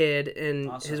his kid,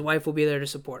 and his wife will be there to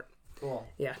support. Cool.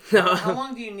 Yeah. How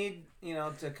long do you need,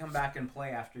 to come back and play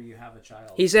after you have a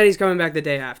child? He said he's coming back the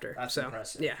day after. That's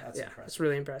impressive. Yeah, That's impressive. It's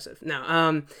really impressive.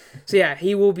 No, so yeah,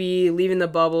 he will be leaving the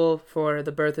bubble for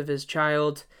the birth of his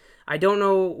child. I don't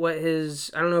know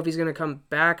if he's going to come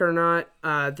back or not.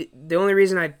 The only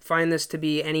reason I find this to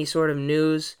be any sort of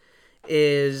news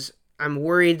is I'm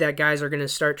worried that guys are going to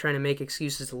start trying to make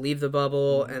excuses to leave the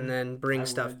bubble and then bring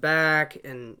stuff back.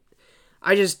 And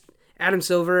Adam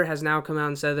Silver has now come out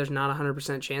and said there's not a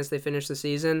 100% chance they finish the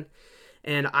season.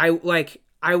 And I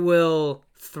will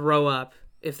throw up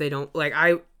if they don't.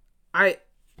 I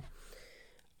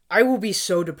will be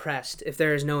so depressed if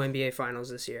there is no NBA Finals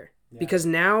this year. Yeah. Because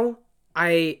now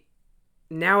I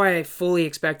fully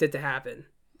expect it to happen.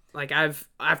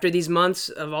 After these months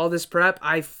of all this prep,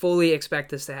 I fully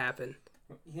expect this to happen.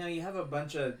 You have a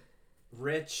bunch of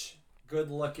rich,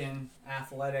 good-looking,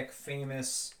 athletic,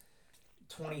 famous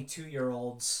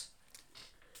 22-year-olds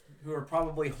who are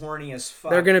probably horny as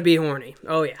fuck. They're going to be horny.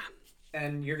 Oh, yeah.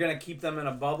 And you're going to keep them in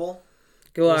a bubble?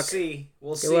 Good luck.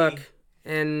 We'll see. Good luck.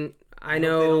 And I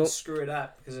know they don't screw it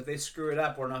up, because if they screw it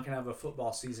up, we're not going to have a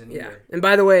football season either. Yeah. And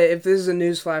by the way, if this is a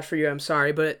news flash for you, I'm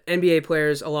sorry, but NBA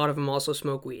players, a lot of them also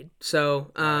smoke weed. So,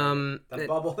 the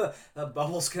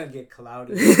bubble's going to get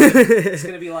cloudy. It's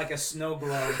going to be like a snow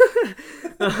globe.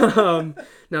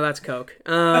 No, that's Coke.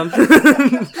 No,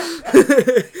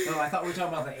 I thought we were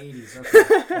talking about the 80s. Okay,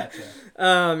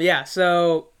 gotcha. Yeah,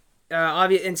 so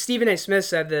and Stephen A. Smith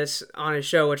said this on his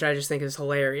show, which I just think is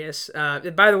hilarious.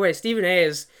 By the way, Stephen A.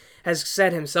 has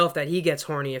said himself that he gets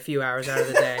horny a few hours out of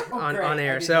the day on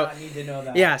air. I did not need to know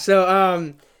that. Yeah,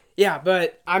 so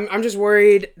but I'm just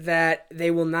worried that they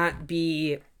will not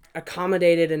be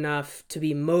accommodated enough to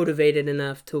be motivated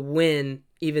enough to win,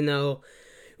 even though,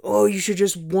 oh, you should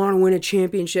just want to win a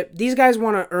championship. These guys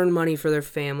want to earn money for their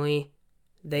family.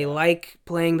 They like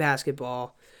playing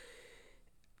basketball.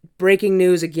 Breaking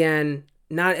news again,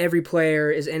 not every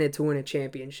player is in it to win a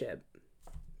championship.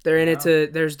 They're in it to,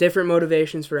 there's different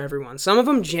motivations for everyone. Some of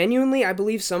them genuinely, I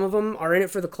believe some of them are in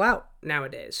it for the clout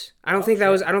nowadays. I don't think that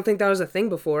was a thing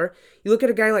before. You look at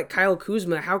a guy like Kyle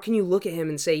Kuzma, how can you look at him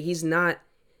and say he's not,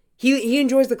 he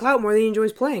enjoys the clout more than he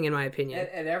enjoys playing, in my opinion.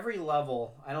 At every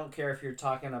level, I don't care if you're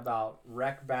talking about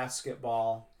rec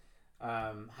basketball,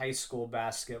 high school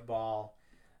basketball,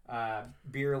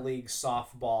 beer league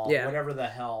softball, whatever the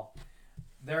hell.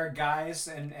 There are guys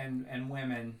and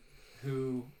women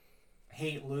who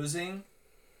hate losing.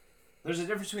 There's a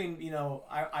difference between,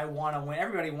 I want to win.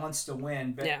 Everybody wants to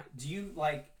win, but do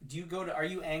you go to, are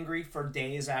you angry for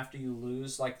days after you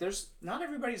lose? Like, not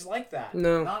everybody's like that.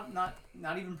 No.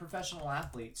 Not even professional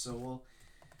athletes. So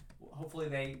hopefully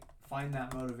they find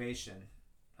that motivation.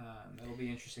 It'll be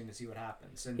interesting to see what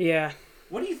happens. And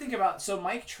what do you think about, so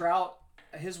Mike Trout,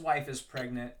 his wife is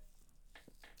pregnant.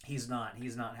 He's not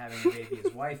having a baby.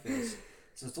 His wife is.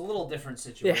 So it's a little different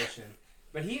situation. Yeah.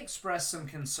 But he expressed some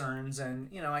concerns, and,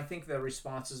 I think the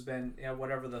response has been,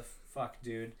 whatever the fuck,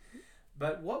 dude.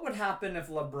 But what would happen if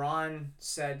LeBron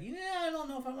said, I don't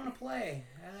know if I want to play?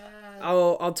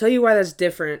 I'll tell you why that's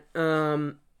different.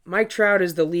 Mike Trout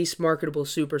is the least marketable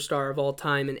superstar of all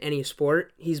time in any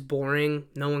sport. He's boring.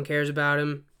 No one cares about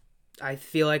him. I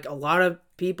feel like a lot of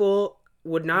people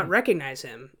would not recognize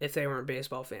him if they weren't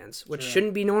baseball fans, which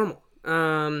shouldn't be normal.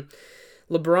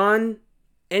 LeBron,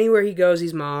 anywhere he goes,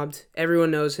 he's mobbed. Everyone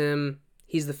knows him.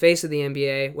 He's the face of the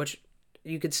NBA, which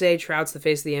you could say Trout's the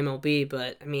face of the MLB,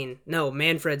 but, no,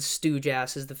 Manfred Stooge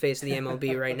ass is the face of the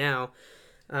MLB right now.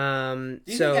 Do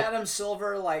you think Adam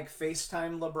Silver,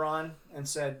 FaceTimed LeBron and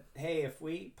said, hey, if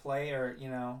we play, or,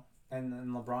 and then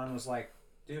LeBron was like,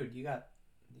 dude, you got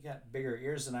bigger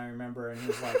ears than I remember, and he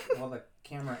was like, well, the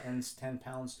camera ends 10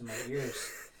 pounds to my ears.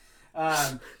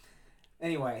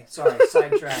 Anyway, sorry,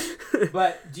 sidetrack.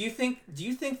 But do you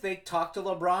think they talked to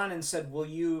LeBron and said, will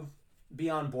you be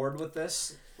on board with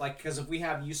this? Because if we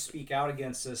have you speak out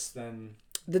against this, then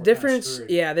the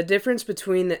difference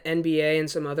between the NBA and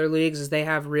some other leagues is they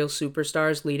have real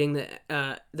superstars leading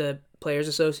the Players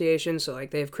Association. So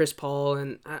they have Chris Paul,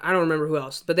 and I don't remember who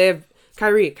else, but they have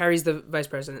Kyrie. Kyrie's the vice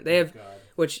president. They have,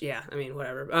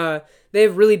 whatever. They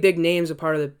have really big names a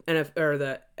part of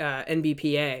the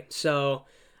NBPA. So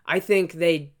I think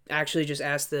they actually just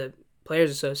asked the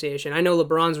Players Association. I know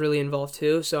LeBron's really involved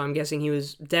too, so I'm guessing he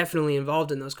was definitely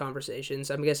involved in those conversations.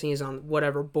 I'm guessing he's on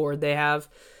whatever board they have.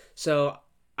 So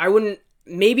I wouldn't.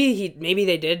 Maybe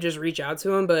they did just reach out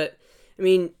to him, but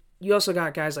you also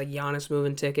got guys like Giannis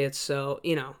moving tickets. So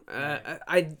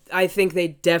I think they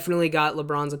definitely got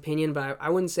LeBron's opinion, but I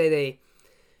wouldn't say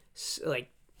they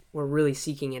were really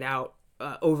seeking it out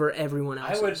over everyone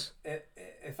else's. I would.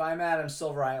 If I'm Adam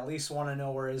Silver, I at least want to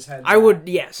know where his head's at. I would,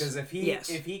 yes. Because if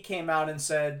he came out and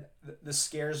said, this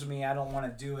scares me, I don't want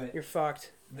to do it. You're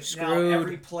fucked. Now Screwed.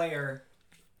 Every player,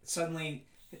 suddenly,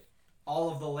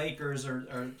 all of the Lakers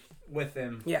are with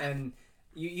him. Yeah. And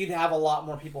you'd have a lot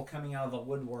more people coming out of the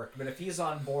woodwork. But if he's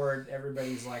on board,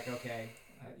 everybody's like, okay,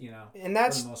 and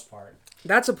that's, for the most part.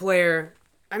 That's a player.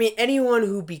 Anyone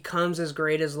who becomes as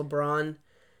great as LeBron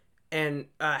and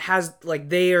has,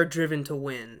 they are driven to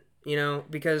win.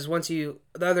 Because the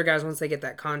other guys, once they get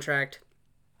that contract,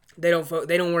 they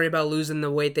don't worry about losing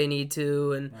the weight they need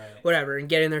to and whatever, and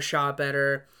getting their shot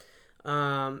better.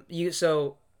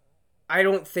 So I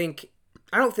don't think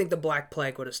the Black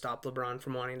Plague would have stopped LeBron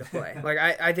from wanting to play.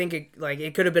 I think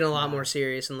it could have been a lot more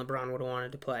serious, and LeBron would have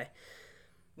wanted to play.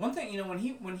 One thing,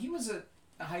 when he was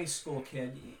a high school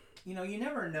kid, you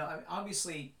never know.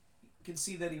 Obviously, you could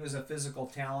see that he was a physical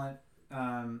talent.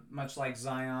 Much like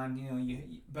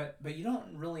Zion, but you don't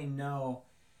really know.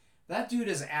 That dude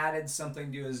has added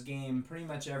something to his game pretty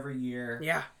much every year.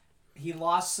 Yeah, he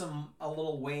lost a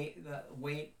little weight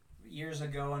years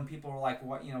ago, and people were like,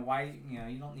 "What? Why?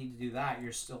 You don't need to do that.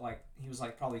 You're still he was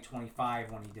probably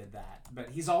 25 when he did that."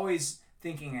 But he's always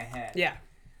thinking ahead. Yeah,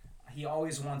 he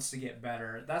always wants to get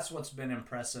better. That's what's been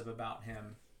impressive about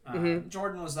him.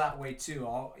 Jordan was that way too.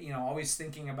 Always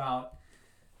thinking about,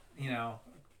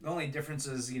 The only difference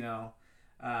is,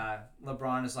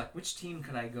 LeBron is like, which team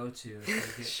could I go to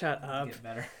Shut up. Get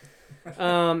better?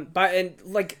 But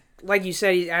like you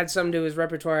said, he adds something to his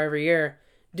repertoire every year.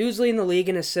 Dude's leading the league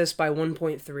in assists by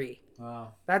 1.3.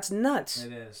 Wow, that's nuts.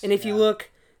 It is. And if you look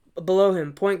below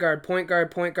him, point guard, point guard,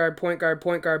 point guard, point guard,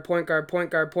 point guard, point guard, point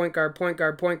guard, point guard, point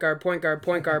guard, point guard, point guard,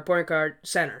 point guard, point guard,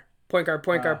 center. point guard,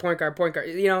 point guard, point guard, point guard.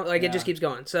 Like it just keeps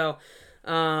going. So,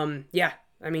 yeah,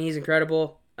 I mean, he's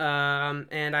incredible.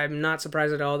 And I'm not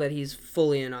surprised at all that he's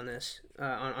fully in on this,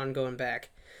 on going back.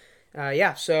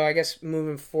 Yeah, so I guess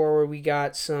moving forward, we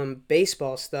got some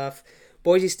baseball stuff.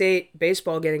 Boise State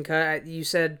baseball getting cut. You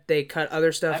said they cut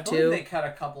other stuff too. I believe they cut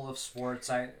a couple of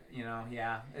sports.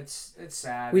 It's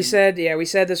sad. We said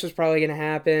this was probably going to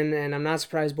happen, and I'm not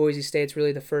surprised Boise State's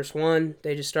really the first one.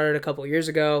 They just started a couple years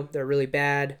ago. They're really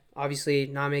bad. Obviously,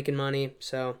 not making money,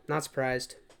 so not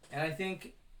surprised. And I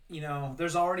think,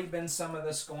 there's already been some of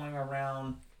this going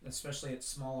around, especially at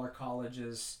smaller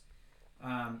colleges.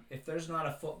 If there's not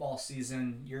a football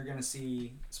season, you're going to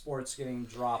see sports getting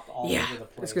dropped all over the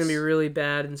place. It's going to be really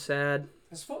bad and sad.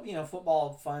 Because,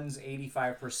 football funds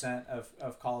 85%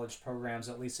 of college programs,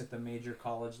 at least at the major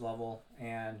college level.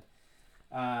 And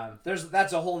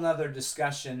that's a whole nother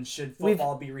discussion. Should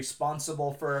football be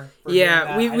responsible for doing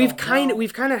that? we've kind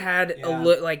of had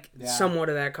somewhat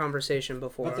of that conversation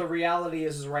before. But the reality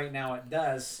is right now it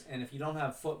does. And if you don't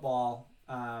have football,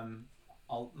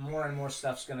 more and more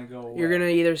stuff's going to go away. You're going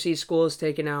to either see schools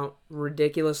taking out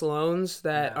ridiculous loans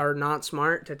that are not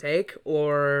smart to take,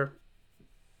 or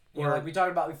like we talked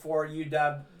about before,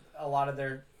 UW, a lot of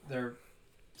their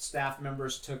staff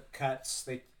members took cuts.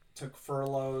 They took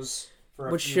furloughs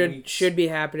for a few weeks. Should be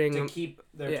happening to keep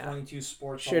their 22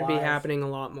 sports alive. Should be happening a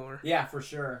lot more. Yeah, for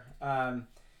sure.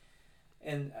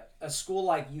 And a school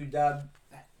like UW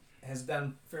has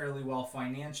done fairly well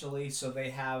financially, so they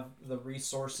have the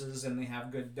resources and they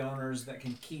have good donors that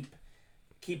can keep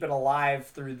it alive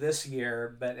through this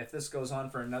year. But if this goes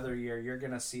on for another year, you're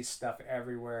going to see stuff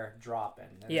everywhere dropping.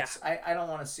 And I don't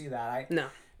want to see that. No.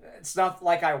 It's not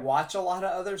like I watch a lot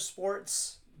of other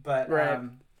sports, but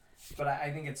but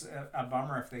I think it's a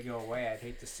bummer if they go away. I'd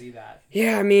hate to see that.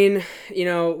 Yeah, I mean,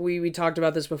 we talked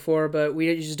about this before, but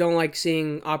we just don't like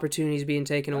seeing opportunities being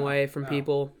taken away from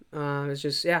people. It's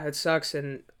just, it sucks,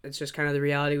 and it's just kind of the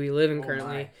reality we live in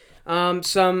currently.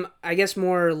 Some, I guess,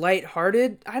 more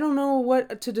lighthearted. I don't know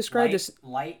what to describe this.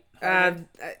 Light?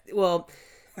 Well,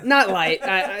 not light.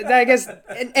 I guess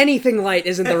anything light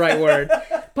isn't the right word.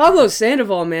 Pablo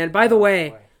Sandoval, man. By the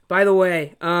way.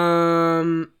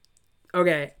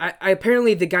 Okay, I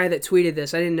apparently the guy that tweeted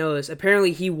this, I didn't know this.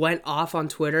 Apparently he went off on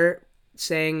Twitter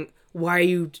saying, "Why are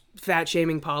you fat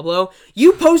shaming Pablo?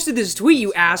 You posted this tweet,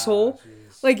 you asshole."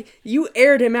 Like, you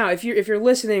aired him out. If you're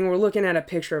listening, we're looking at a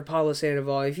picture of Pablo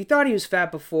Sandoval. If you thought he was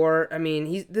fat before, I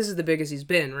mean, this is the biggest he's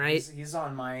been, right? He's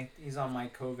on my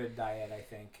COVID diet, I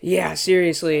think. Yeah,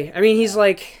 seriously. I mean, this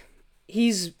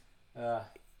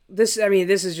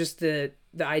is just the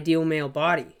ideal male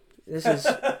body. This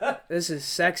is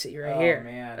sexy right here.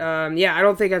 Man. I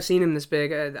don't think I've seen him this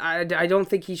big. I don't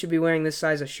think he should be wearing this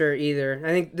size of shirt either. I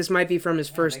think this might be from his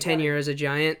first tenure as a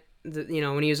Giant.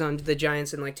 When he was on the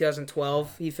Giants in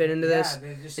 2012, he fit into this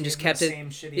and just kept it. Same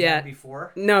shit he had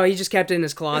before. No, he just kept it in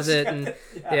his closet and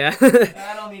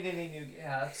I don't need any new.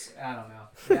 I don't know.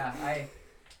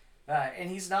 Yeah, and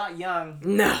he's not young.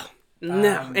 No,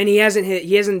 and he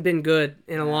hasn't been good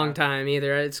in a long time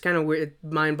either. It's kind of weird,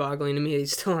 mind-boggling to me.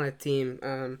 He's still on a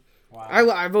team. Wow.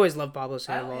 I've always loved Pablo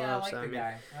Sandoval. I like the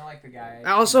guy. I like the guy.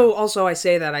 Also, I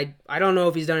say that I don't know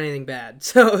if he's done anything bad.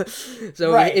 So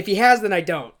right. If he has, then I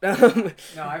don't. No,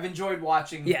 I've enjoyed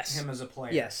watching him as a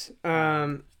player. Yes.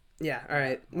 Yeah. All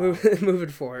right. Moving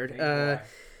forward.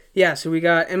 So we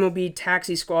got MLB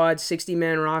Taxi Squad,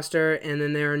 60-man roster, and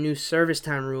then there are new service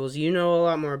time rules. You know a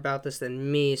lot more about this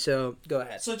than me, so go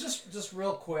ahead. So just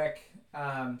real quick,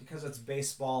 because it's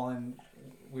baseball and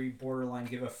we borderline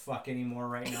give a fuck anymore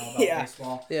right now about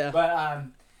baseball. Yeah. But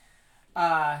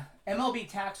MLB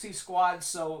Taxi Squad.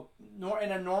 So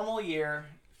in a normal year,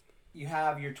 you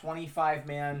have your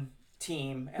 25-man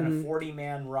team and a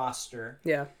 40-man roster.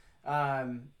 Yeah.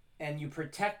 And you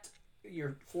protect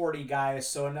your 40 guys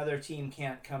so another team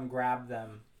can't come grab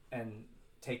them and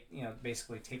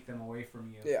basically take them away from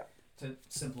you. Yeah. To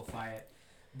simplify it,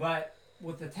 but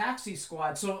with the taxi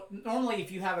squad, so normally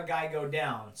if you have a guy go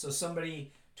down, so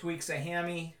somebody tweaks a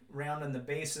hammy, rounding the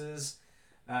bases,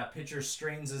 pitcher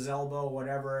strains his elbow,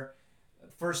 whatever,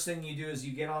 first thing you do is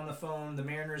you get on the phone, the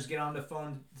Mariners get on the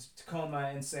phone to Tacoma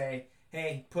and say,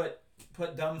 hey, put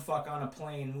dumb fuck on a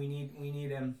plane, we need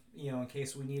him, in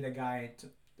case we need a guy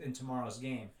in tomorrow's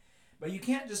game. But you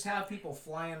can't just have people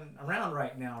flying around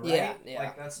right now, right? Yeah.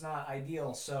 Like, that's not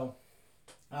ideal. So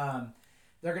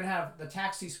they're going to have the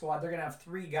taxi squad. They're going to have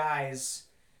 3 guys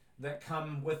that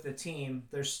come with the team.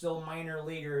 They're still minor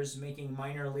leaguers making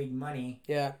minor league money.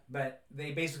 Yeah. But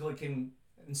they basically can,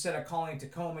 instead of calling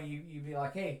Tacoma, you be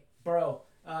like, hey, bro,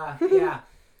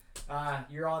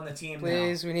 you're on the team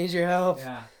Please, now. we need your help.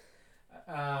 Yeah.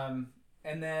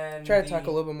 And then try to talk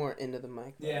a little bit more into the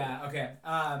mic. Yeah. Okay.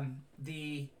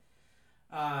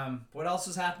 What else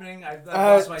is happening? I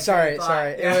lost my sorry.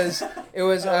 Yeah. It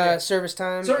was Okay. service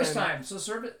time. Service time. So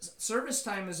service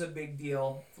time is a big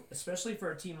deal, especially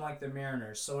for a team like the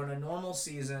Mariners. So in a normal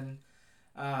season,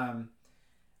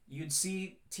 you'd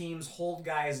see teams hold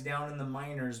guys down in the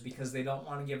minors because they don't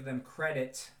want to give them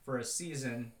credit for a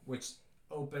season, which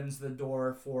opens the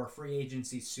door for free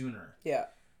agency sooner. Yeah.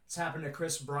 It's happened to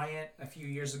Chris Bryant a few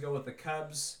years ago with the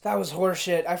Cubs. That was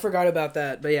horseshit. I forgot about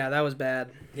that, but yeah, that was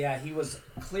bad. Yeah, he was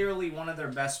clearly one of their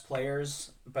best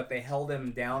players, but they held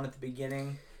him down at the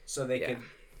beginning so they could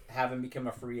have him become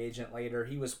a free agent later.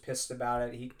 He was pissed about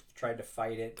it. He tried to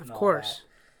fight it. And of course. All that,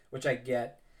 which I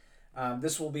get.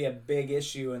 This will be a big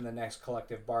issue in the next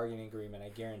collective bargaining agreement, I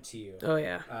guarantee you. Oh,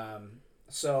 yeah.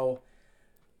 So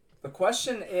the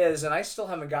question is, and I still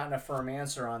haven't gotten a firm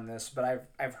answer on this, but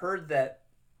I've heard that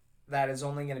is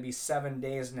only going to be 7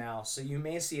 days now. So you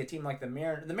may see a team like the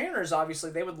Mariners. The Mariners,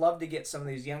 obviously, they would love to get some of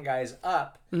these young guys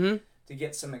up to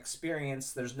get some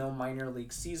experience. There's no minor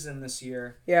league season this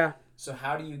year. Yeah. So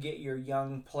how do you get your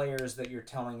young players that you're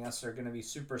telling us are going to be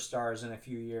superstars in a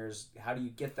few years? How do you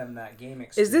get them that game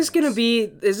experience?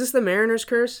 Is this the Mariners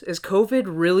curse? Is COVID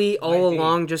really all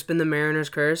along just been the Mariners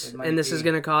curse? And this is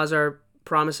going to cause our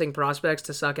promising prospects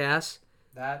to suck ass?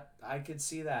 That I could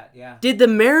see that, yeah. Did the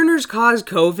Mariners cause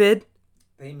COVID?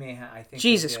 They may have, I think.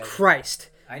 Jesus Christ.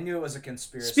 I knew it was a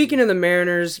conspiracy. Speaking of the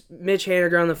Mariners, Mitch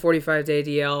Haniger on the 45-day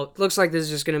DL. Looks like this is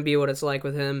just going to be what it's like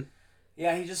with him.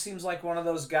 Yeah, he just seems like one of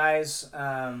those guys,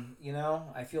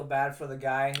 I feel bad for the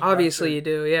guy. Obviously you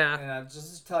do, yeah. And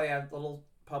just to tell you, a little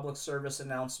public service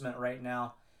announcement right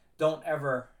now. Don't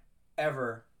ever,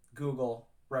 ever Google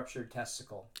ruptured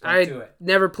testicle. Don't do it.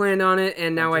 Never planned on it,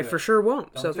 and now I for sure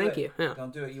won't. So thank you. Yeah.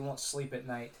 Don't do it. You won't sleep at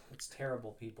night. It's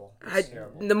terrible, people. It's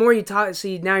terrible. The more you talk,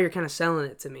 see, now you're kind of selling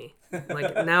it to me.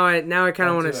 Like now I kind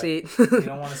of want to see it. You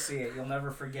don't want to see it. You'll never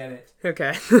forget it.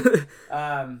 Okay.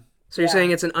 So you're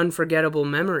saying it's an unforgettable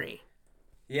memory?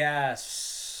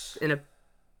 Yes. Okay.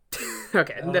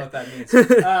 I don't know what that means.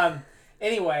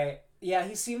 Anyway, yeah,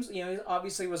 he seems, he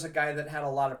obviously was a guy that had a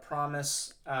lot of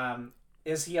promise.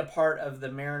 Is he a part of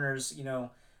the Mariners,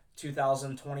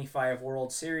 2025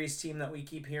 World Series team that we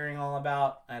keep hearing all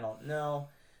about? I don't know.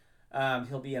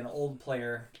 He'll be an old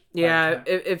player. Yeah,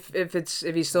 if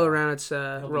he's still around, it's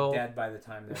he'll role. Be dead by the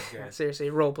time they're good. Seriously,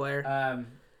 role player.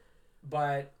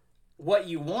 But what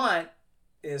you want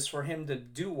is for him to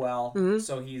do well,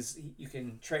 so you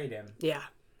can trade him. Yeah.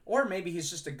 Or maybe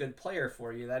he's just a good player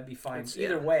for you. That'd be fine.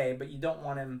 Either way, but you don't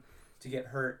want him to get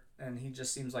hurt. And he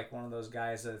just seems like one of those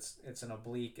guys that it's an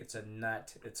oblique, it's a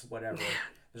nut, it's whatever.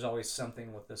 There's always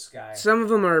something with this guy. Some of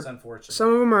them are unfortunate.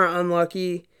 Some of them are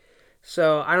unlucky.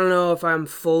 So I don't know if I'm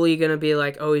fully gonna be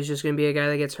like, oh, he's just gonna be a guy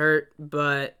that gets hurt.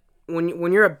 But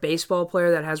when you're a baseball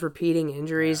player that has repeating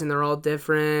injuries and they're all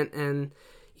different and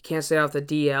you can't stay off the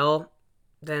DL,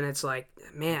 then it's like,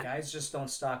 man, guys just don't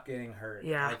stop getting hurt.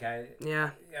 Yeah.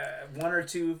 One or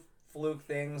two fluke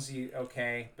things,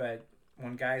 but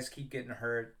when guys keep getting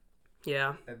hurt.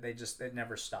 Yeah. It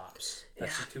never stops.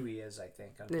 That's just who he is, I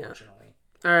think, unfortunately.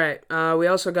 Yeah. All right. We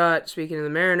also got, speaking of the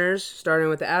Mariners, starting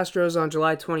with the Astros on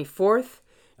July 24th.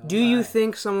 Do you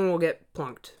think someone will get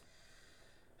plunked?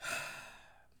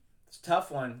 It's a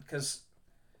tough one because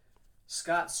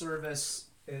Scott Service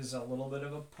is a little bit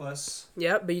of a puss.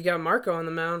 Yeah, but you got Marco on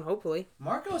the mound, hopefully.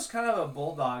 Marco's kind of a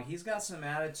bulldog. He's got some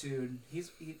attitude.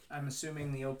 I'm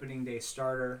assuming the opening day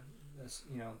starter,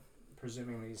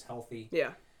 presuming that he's healthy.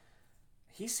 Yeah.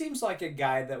 He seems like a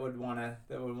guy that would want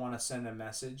to send a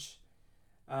message.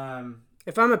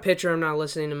 If I'm a pitcher, I'm not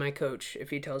listening to my coach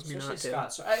if he tells me not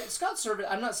to. Scott Service.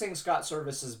 I'm not saying Scott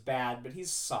Service is bad, but he's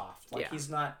soft. He's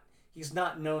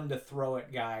not known to throw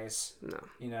at guys.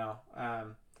 No.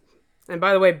 And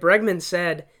by the way, Bregman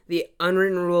said the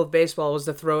unwritten rule of baseball was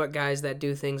to throw at guys that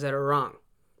do things that are wrong.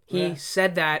 He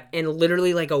said that, and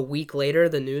literally like a week later,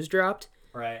 the news dropped.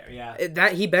 Right. Yeah.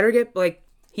 That he better get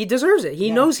he deserves it.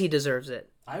 He knows he deserves it.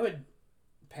 I would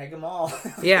peg them all.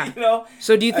 Yeah.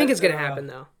 So do you think it's going to happen,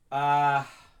 though? I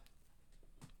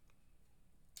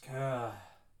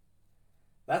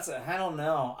don't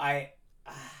know.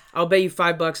 I'll bet you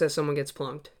 $5 that someone gets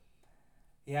plunked.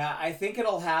 Yeah, I think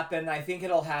it'll happen. I think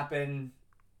it'll happen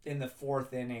in the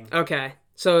fourth inning. Okay.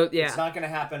 So, yeah. It's not going to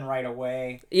happen right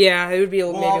away. Yeah, it would be maybe a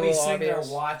little obvious. We'll be sitting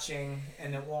there watching,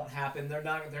 and it won't happen. They're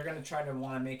going to try to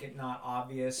want to make it not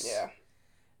obvious. Yeah.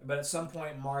 But at some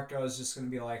point, Marco is just going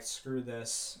to be like, screw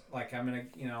this. Like, I'm going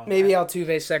to, Maybe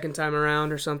Altuve second time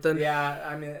around or something. Yeah,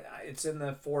 I mean, it's in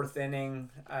the fourth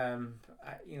inning.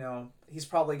 He's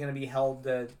probably going to be held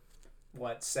to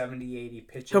what, 70, 80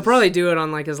 pitches. He'll probably do it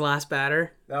on like his last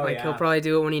batter. Oh, like he'll probably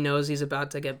do it when he knows he's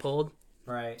about to get pulled.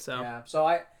 Right. So yeah. So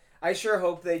I sure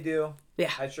hope they do.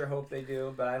 Yeah. I sure hope they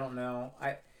do, but I don't know.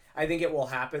 I think it will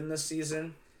happen this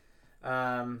season.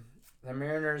 The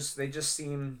Mariners, they just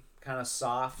seem kind of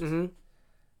soft. Mm-hmm.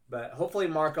 But hopefully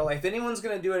Marco, if anyone's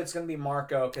going to do it, it's going to be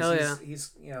Marco. Because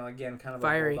he's, again, kind of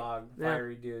fiery. A bulldog,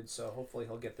 fiery dude. So hopefully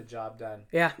he'll get the job done.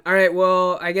 Yeah. All right.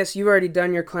 Well, I guess you've already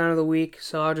done your clown of the week,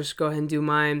 so I'll just go ahead and do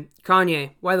mine.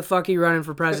 Kanye, why the fuck are you running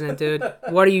for president, dude?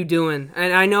 What are you doing?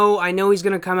 And I know he's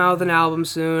going to come out with an album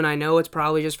soon. I know it's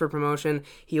probably just for promotion.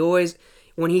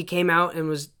 When he came out and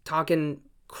was talking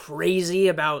crazy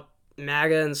about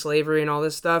MAGA and slavery and all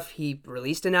this stuff, he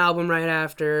released an album right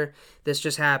after. This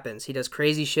just happens. He does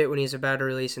crazy shit when he's about to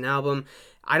release an album.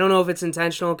 I don't know if it's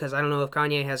intentional, because I don't know if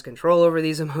Kanye has control over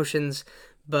these emotions,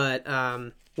 but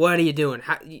what are you doing?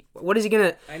 What is he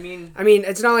gonna... I mean,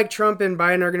 it's not like Trump and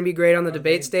Biden are gonna be great on the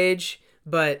debate stage,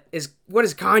 but what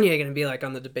is Kanye gonna be like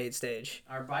on the debate stage?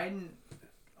 Are Biden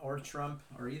or Trump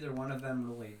or either one of them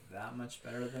really that much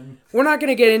better than... We're not going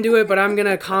to get into it, but I'm going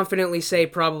to confidently say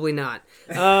probably not.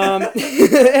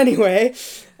 Anyway,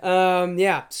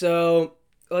 yeah, so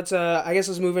let's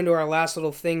move into our last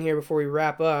little thing here before we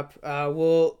wrap up.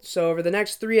 So over the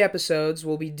next 3 episodes,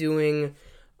 we'll be doing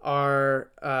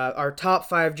our top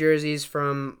 5 jerseys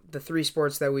from the 3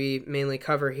 sports that we mainly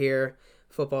cover here.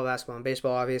 Football, basketball, and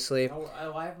baseball, obviously. Oh,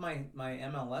 I have my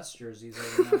MLS jerseys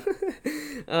over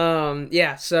that.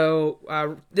 Yeah,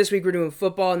 so this week we're doing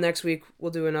football. Next week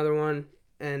we'll do another one,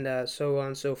 and so on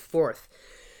and so forth.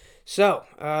 So,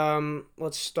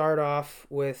 let's start off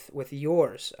with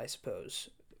yours, I suppose.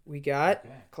 We got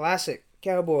classic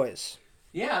Cowboys.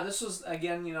 Yeah, this was,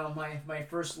 again, my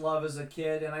first love as a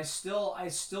kid, and I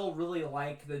still really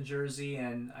like the jersey,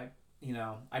 and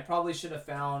I probably should have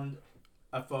found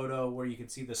a photo where you could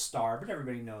see the star, but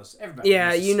everybody knows.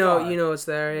 Yeah, knows you know it's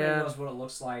there. Everybody Yeah, knows what it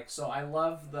looks like. So I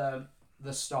love the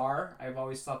star. I've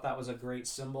always thought that was a great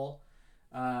symbol.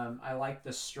 I like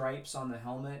the stripes on the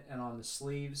helmet and on the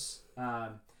sleeves.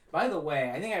 By the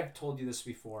way, I think I've told you this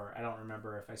before. I don't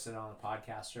remember if I said it on the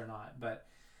podcast or not, but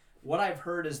what I've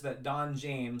heard is that Don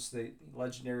James, the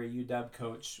legendary UW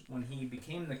coach, when he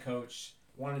became the coach,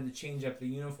 wanted to change up the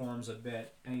uniforms a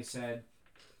bit, and he said,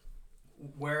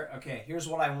 here's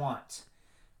what I want.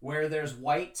 Where there's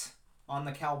white on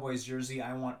the Cowboys jersey,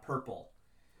 I want purple.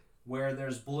 Where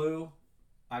there's blue,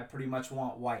 I pretty much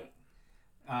want white.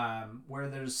 Where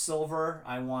there's silver,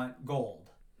 I want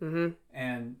gold. Mm-hmm.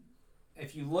 And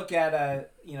if you look at an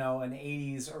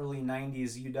 80s, early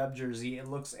 90s UW jersey, it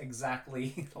looks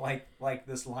exactly like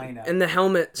this lineup. And the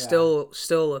helmet still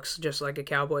looks just like a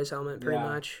Cowboys helmet, pretty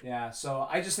much. Yeah, so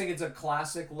I just think it's a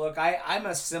classic look. I'm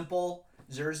a simple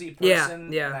jersey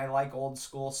person, and I like old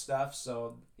school stuff,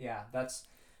 so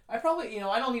I probably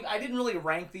I didn't really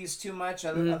rank these too much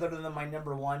other than my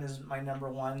number one is my number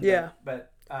one,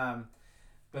 but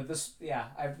this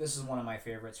this is one of my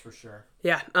favorites for sure.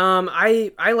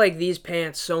 I like these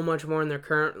pants so much more than their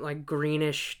current like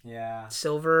greenish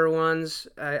silver ones.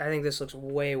 I think this looks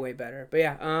way better,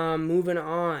 but moving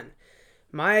on,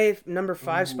 my number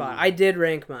 5 spot, I did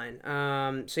rank mine.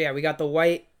 We got the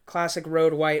white classic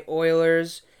road white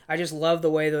Oilers. I just love the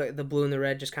way the blue and the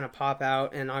red just kind of pop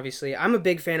out, and obviously I'm a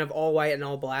big fan of all white and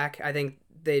all black. I think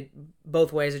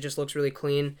both ways it just looks really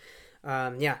clean.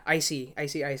 Icy.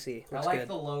 Looks I like good.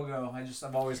 The logo.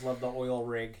 I've always loved the oil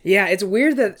rig. Yeah, it's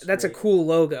weird that's a cool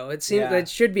logo. It seems it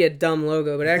should be a dumb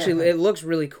logo, but actually it looks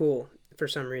really cool for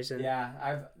some reason.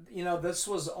 Yeah, this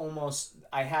was almost.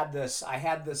 I had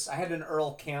an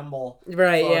Earl Campbell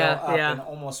right. photo and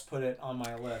almost put it on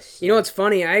my list. So. You know what's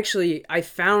funny? I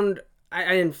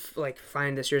didn't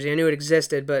find this jersey. I knew it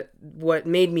existed, but what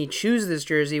made me choose this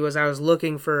jersey was I was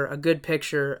looking for a good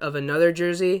picture of another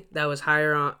jersey that was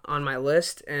higher on my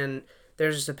list, and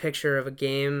there's just a picture of a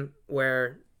game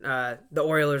where the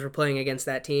Oilers were playing against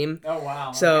that team. Oh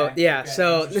wow! So okay.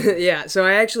 So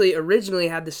I actually originally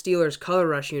had the Steelers Color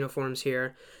Rush uniforms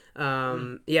here.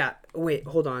 Wait,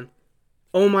 hold on.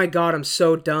 Oh my God, I'm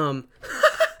so dumb.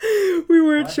 We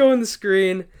weren't showing the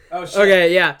screen. Oh, shit.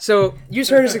 Okay, yeah. So you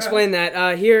just heard us explain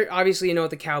that. Here, obviously, you know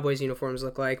what the Cowboys uniforms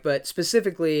look like, but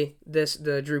specifically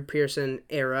the Drew Pearson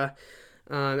era.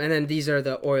 And then these are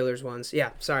the Oilers ones. Yeah,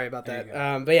 sorry about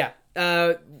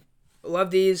that.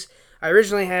 Love these. I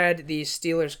originally had the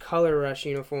Steelers Color Rush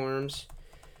uniforms,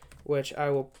 which I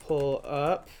will pull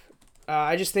up.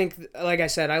 I just think, like I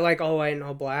said, I like all white and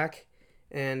all black,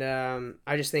 and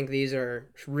I just think these are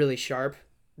really sharp.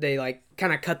 They like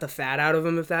kind of cut the fat out of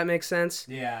them, if that makes sense.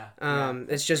 Yeah.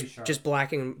 It's just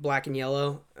black and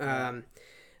yellow. I'm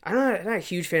not a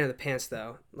huge fan of the pants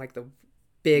though. Like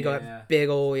big, Yeah. big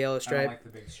old yellow I don't stripe. like the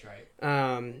big stripe.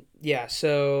 Yeah.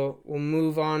 So we'll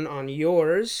move on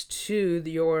yours to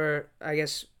your, I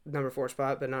guess, number 4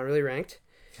 spot, but not really ranked.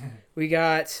 We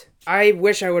got. I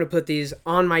wish I would have put these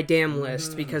on my damn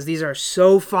list because these are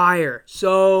so fire,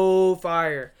 so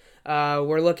fire.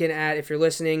 We're looking at, if you're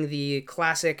listening, the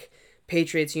classic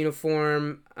Patriots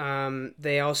uniform.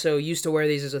 They also used to wear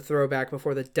these as a throwback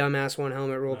before the dumbass one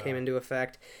helmet rule came into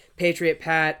effect. Patriot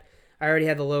Pat. I already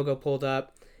had the logo pulled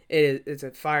up. It's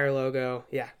a fire logo.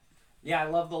 Yeah. Yeah, I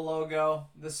love the logo.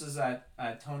 This is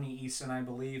Tony Eason, I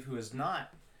believe, who is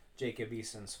not Jacob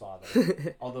Eason's father.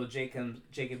 Although Jacob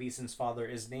Eason's father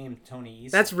is named Tony Eason.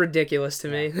 That's ridiculous to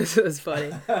me. This is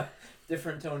funny.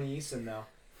 Different Tony Eason though.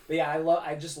 But yeah,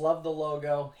 I just love the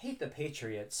logo. Hate the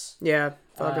Patriots. Yeah,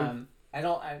 fuck them. I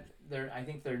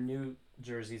think their new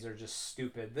jerseys are just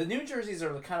stupid. The new jerseys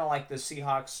are kind of like the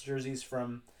Seahawks jerseys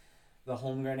from the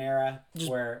Holmgren era, just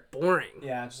where boring.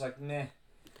 Yeah, just like meh.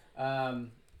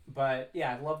 But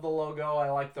yeah, I love the logo. I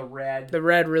like the red. The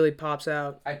red really pops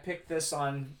out. I picked this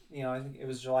on, I think it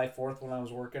was July 4th when I was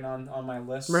working on my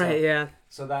list. Right, yeah.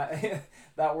 So that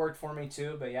that worked for me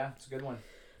too. But yeah, it's a good one.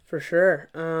 For sure.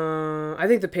 I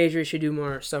think the Patriots should do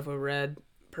more stuff with red,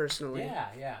 personally.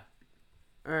 Yeah.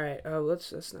 All right. Oh,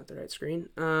 that's not the right screen.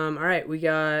 All right, we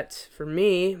got, for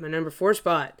me, my number 4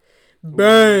 spot.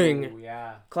 Bang! Ooh,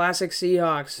 yeah. Classic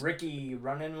Seahawks. Ricky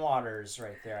running waters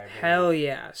right there, I believe. Hell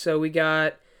yeah. So we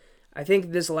got, I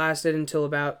think this lasted until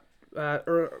about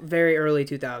very early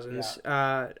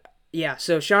 2000s. Yeah,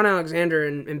 so Sean Alexander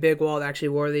and Big Walt actually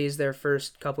wore these their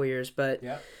first couple years, but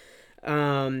yeah,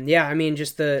 I mean,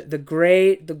 just the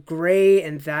gray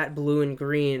and that blue and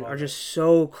green are just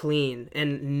so clean,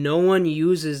 and no one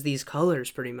uses these colors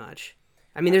pretty much.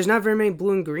 I mean, there's not very many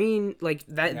blue and green like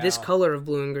that. No. This color of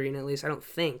blue and green, at least, I don't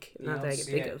think. Not that I can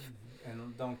think of.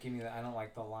 And don't give me that. I don't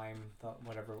like the lime,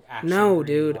 whatever. Action no, green,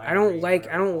 dude, I don't like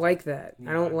that. I don't like it.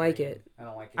 I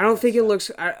don't like it. I don't think it looks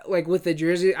like with the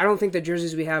jersey. I don't think the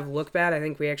jerseys we have look bad. I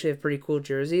think we actually have pretty cool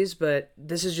jerseys, but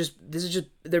this is just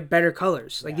they're better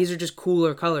colors. Like these are just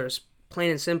cooler colors,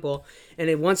 plain and simple.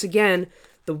 And once again,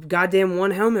 the goddamn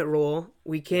one helmet rule.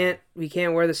 We can't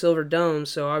wear the silver dome,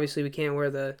 so obviously we can't wear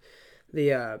the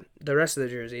rest of the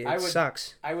jersey.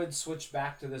 Sucks. I would switch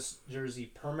back to this jersey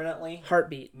permanently.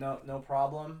 Heartbeat. No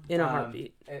problem. In a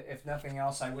heartbeat. If nothing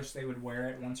else, I wish they would wear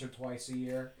it once or twice a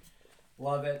year.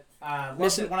 Love it.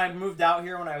 Loved it when I moved out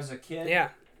here when I was a kid. Yeah.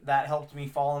 That helped me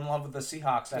fall in love with the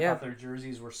Seahawks. I thought their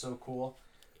jerseys were so cool.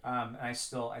 And I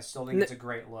still think it's a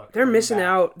great look. They're missing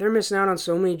out. They're missing out on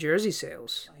so many jersey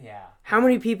sales. Yeah. How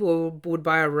many people would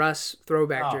buy a Russ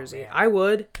throwback jersey? Man. I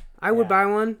would. I would buy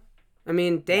one. I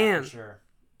mean, damn. Yeah, for sure.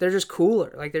 They're just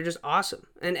cooler. Like, they're just awesome.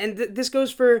 And this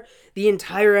goes for the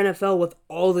entire NFL with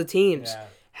all the teams.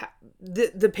 Yeah.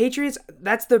 The Patriots,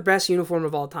 that's the best uniform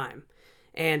of all time.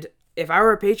 And if I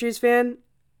were a Patriots fan,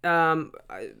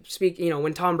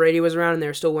 when Tom Brady was around and they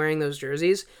were still wearing those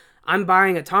jerseys, I'm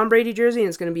buying a Tom Brady jersey and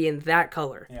it's going to be in that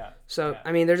color. Yeah. So,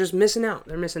 I mean, they're just missing out.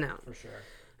 They're missing out. For sure.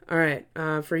 All right.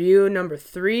 For you, number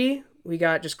 3, we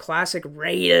got just classic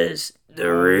Raiders.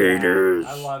 The Raiders.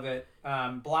 I love it.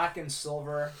 Black and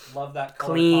silver. Love that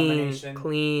color combination.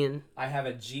 Clean. I have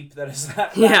a Jeep that is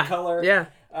that color. Yeah.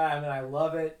 And I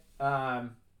love it. I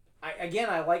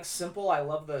like simple. I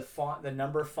love the font, the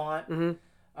number font.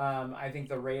 Mm-hmm. I think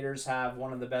the Raiders have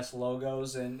one of the best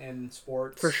logos in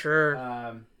sports. For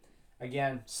sure.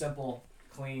 Again, simple,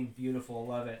 clean, beautiful.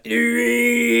 Love it.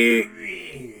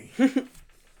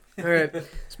 All right.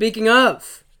 Speaking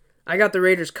of, I got the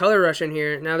Raiders color rush in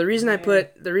here. Now the reason I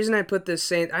put this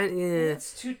Saints,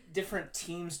 it's two different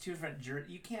teams, two different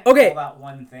jerseys. You can't call that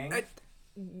one thing.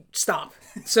 Stop.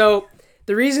 So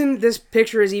the reason this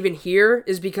picture is even here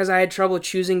is because I had trouble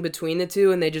choosing between the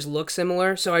two, and they just look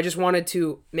similar. So I just wanted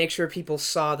to make sure people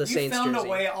saw the Saints jersey. You found a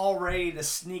way already to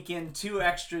sneak in 2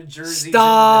 extra jerseys.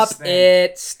 Stop into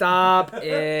this thing.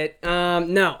 it.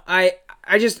 No, I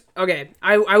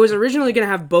was originally gonna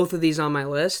have both of these on my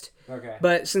list. Okay.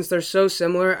 But since they're so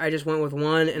similar, I just went with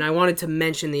one, and I wanted to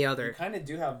mention the other. You kind of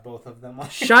do have both of them on.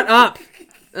 Shut up.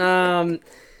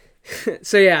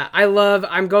 So yeah,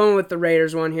 I'm going with the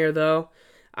Raiders one here though.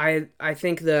 I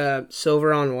think the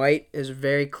silver on white is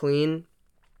very clean.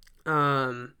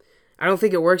 I don't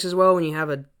think it works as well when you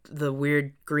have the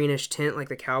weird greenish tint like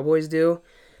the Cowboys do.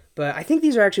 But I think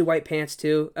these are actually white pants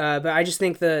too. But I just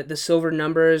think the silver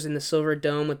numbers and the silver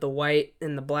dome with the white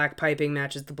and the black piping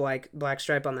matches the black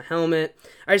stripe on the helmet.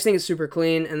 I just think it's super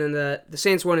clean. And then the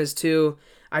Saints one is too.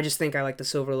 I just think I like the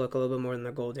silver look a little bit more than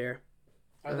the gold here.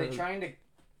 Are they trying to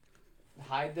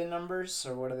hide the numbers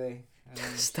or what are they?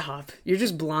 Stop. You're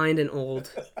just blind and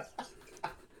old.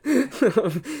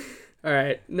 All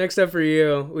right, next up for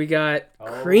you, we got Oh,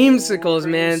 creamsicles,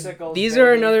 man. creamsicles, These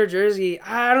are baby. another jersey.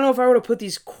 I don't know if I would have put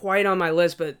these quite on my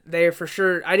list, but they are for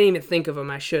sure. I didn't even think of them.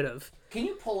 I should have. Can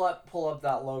you pull up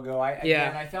that logo? I Yeah,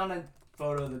 again, I found a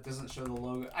photo that doesn't show the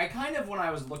logo. I kind of, when I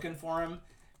was looking for him,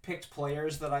 picked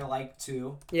players that I liked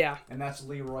too, yeah. and that's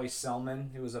Leroy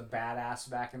Selman, who was a badass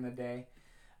back in the day.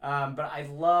 But I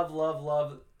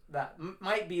love that.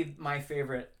 Might be my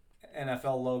favorite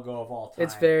NFL logo of all time.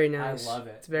 It's very I nice. love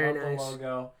it. It's very Love nice. the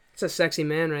logo. It's a sexy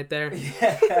man right there.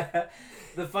 Yeah.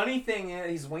 The funny thing is,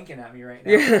 he's winking at me right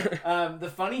now. Yeah. The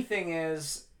funny thing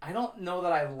is, I don't know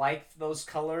that I liked those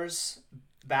colors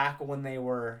back when they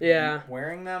were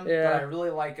wearing them, but I really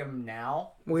like them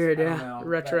now. Weird, I yeah. don't know,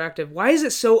 Retroactive. Why is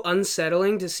it so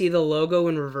unsettling to see the logo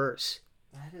in reverse?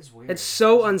 that is weird. It's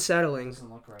so unsettling.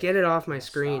 Doesn't look right. Get it off my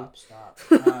screen. Stop.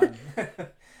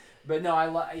 But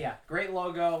no, great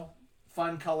logo,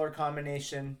 fun color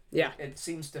combination. Yeah. It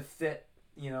seems to fit,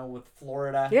 with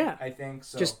Florida. Yeah. I think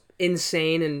so. Just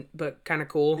insane but kind of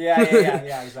cool. Yeah,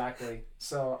 exactly.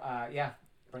 So,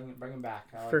 bring him back.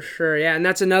 I like For it. sure, yeah. And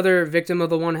that's another victim of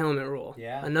the one helmet rule.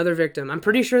 Yeah. Another victim. I'm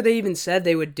pretty sure they even said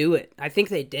they would do it. I think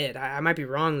they did. I might be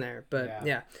wrong there, but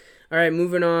yeah. All right,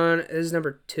 moving on. This is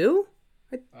number 2?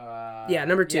 Yeah,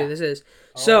 number 2. Yeah. This is.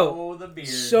 So, the beard.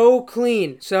 So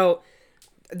clean. So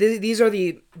these are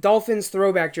the Dolphins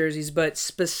throwback jerseys, but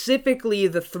specifically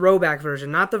the throwback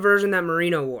version, not the version that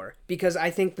Marino wore, because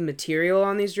I think the material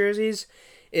on these jerseys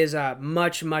is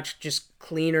much just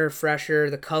cleaner, fresher.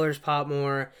 The colors pop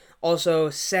more. Also,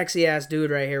 sexy ass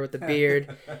dude right here with the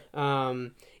beard.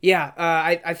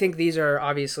 I think these are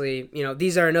obviously,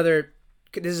 these are another.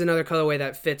 This is another colorway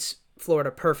that fits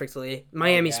Florida perfectly.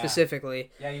 Miami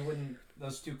specifically. Yeah,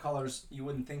 those two colors you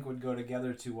wouldn't think would go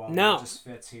together too well. No. It just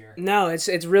fits here. No, it's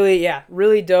really,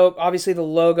 really dope. Obviously the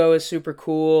logo is super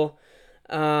cool.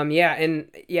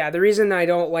 The reason I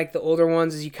don't like the older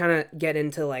ones is you kind of get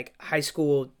into like high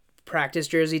school practice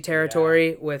jersey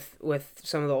territory with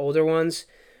some of the older ones.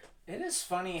 It is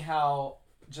funny how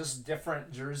just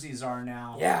different jerseys are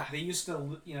now. Yeah. They used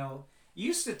to, you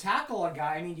used to tackle a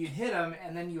guy. I mean, you'd hit him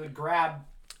and then you would grab.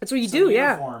 That's what you do,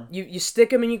 uniform. yeah. You stick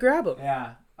them and you grab them.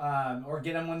 Yeah. Or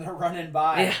get them when they're running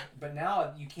by. Yeah. But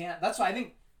now you can't. That's why I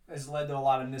think has led to a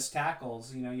lot of missed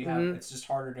tackles. You have it's just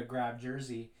harder to grab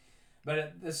jersey.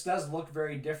 But this does look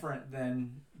very different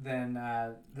than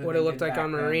what it looked like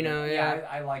on Marino. Yeah,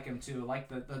 I like him too. Like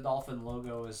the Dolphin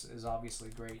logo is obviously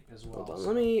great as well. Hold on,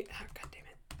 let me. Oh, God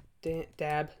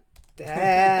damn it,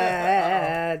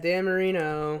 Dan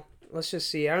Marino. Let's just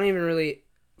see. I don't even really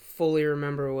fully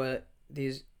remember what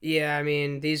these. Yeah, I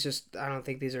mean these just. I don't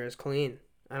think these are as clean.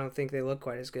 I don't think they look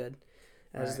quite as good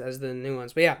as the new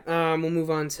ones. But yeah, we'll move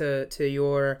on to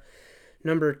your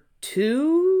number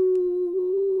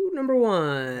 2, number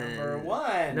 1.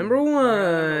 Number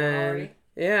one.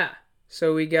 Yeah.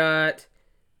 So we got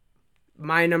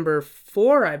my number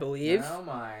 4, I believe. Oh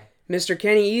my. Mr.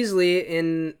 Kenny Easley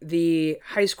in the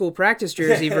high school practice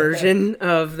jersey version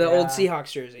of the old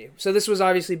Seahawks jersey. So this was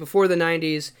obviously before the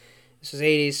 90s. This was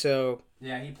 80s, so...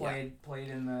 Yeah, he played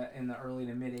in the early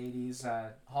to mid '80s.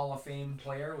 Hall of Fame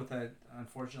player with a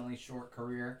unfortunately short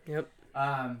career. Yep.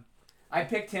 I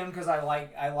picked him because I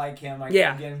like him.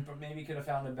 Again, but maybe could have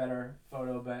found a better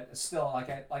photo, but still,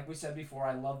 like we said before,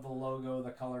 I love the logo,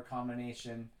 the color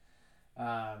combination.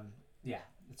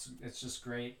 It's just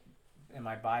great. Am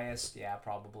I biased? Yeah,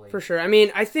 probably. For sure. I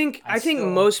mean, I think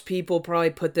most people probably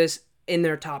put this in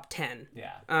their top 10.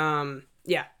 Yeah.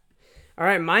 Yeah. All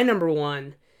right, my number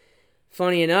 1.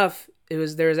 Funny enough,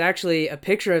 there was actually a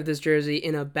picture of this jersey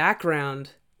in a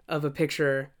background of a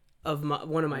picture of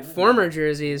one of my former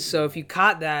jerseys. So if you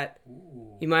caught that,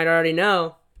 you might already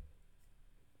know.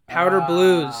 Powder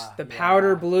Blues. The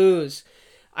Powder Blues.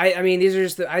 I mean, these are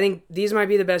just I think these might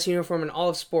be the best uniform in all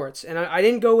of sports. And I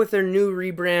didn't go with their new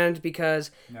rebrand because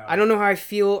I don't know how I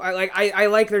feel. I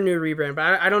like their new rebrand,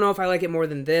 but I don't know if I like it more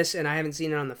than this, and I haven't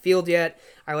seen it on the field yet.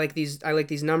 I like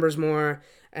these numbers more.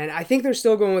 And I think they're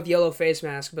still going with yellow face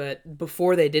mask, but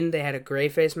before they didn't, they had a gray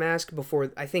face mask.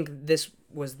 I think this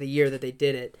was the year that they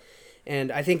did it.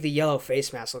 And I think the yellow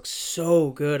face mask looks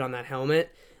so good on that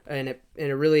helmet, and it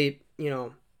really,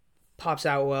 pops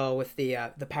out well with the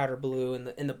powder blue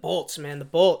and the bolts, man, the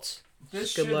bolts.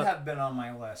 This should have been on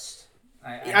my list.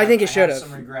 I think it should have.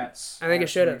 Some regrets. I think it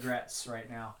should have. Regrets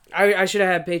right now. I should have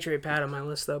had Patriot Pat on my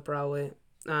list though, probably.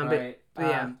 Right. But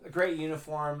yeah, a great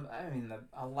uniform. I mean,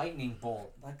 a lightning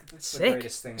bolt. That's sick. The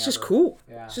greatest thing it's ever. just cool.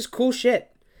 Yeah. It's just cool shit.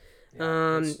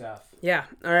 Yeah, good stuff. Yeah.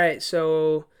 All right.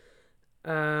 So,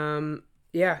 that's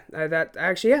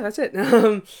it.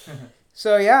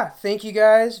 So yeah, thank you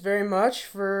guys very much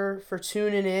for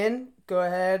tuning in. Go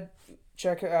ahead,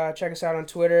 check us out on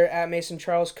Twitter at Mason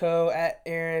Charles Co at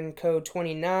Aaron Co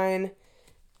 29.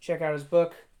 Check out his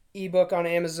ebook on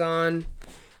Amazon,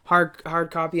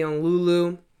 hard copy on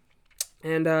Lulu.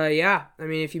 And yeah, I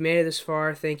mean, if you made it this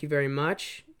far, thank you very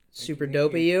much. Super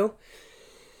dope of you.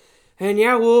 And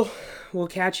yeah, we'll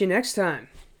catch you next time.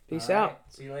 Peace out.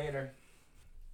 See you later.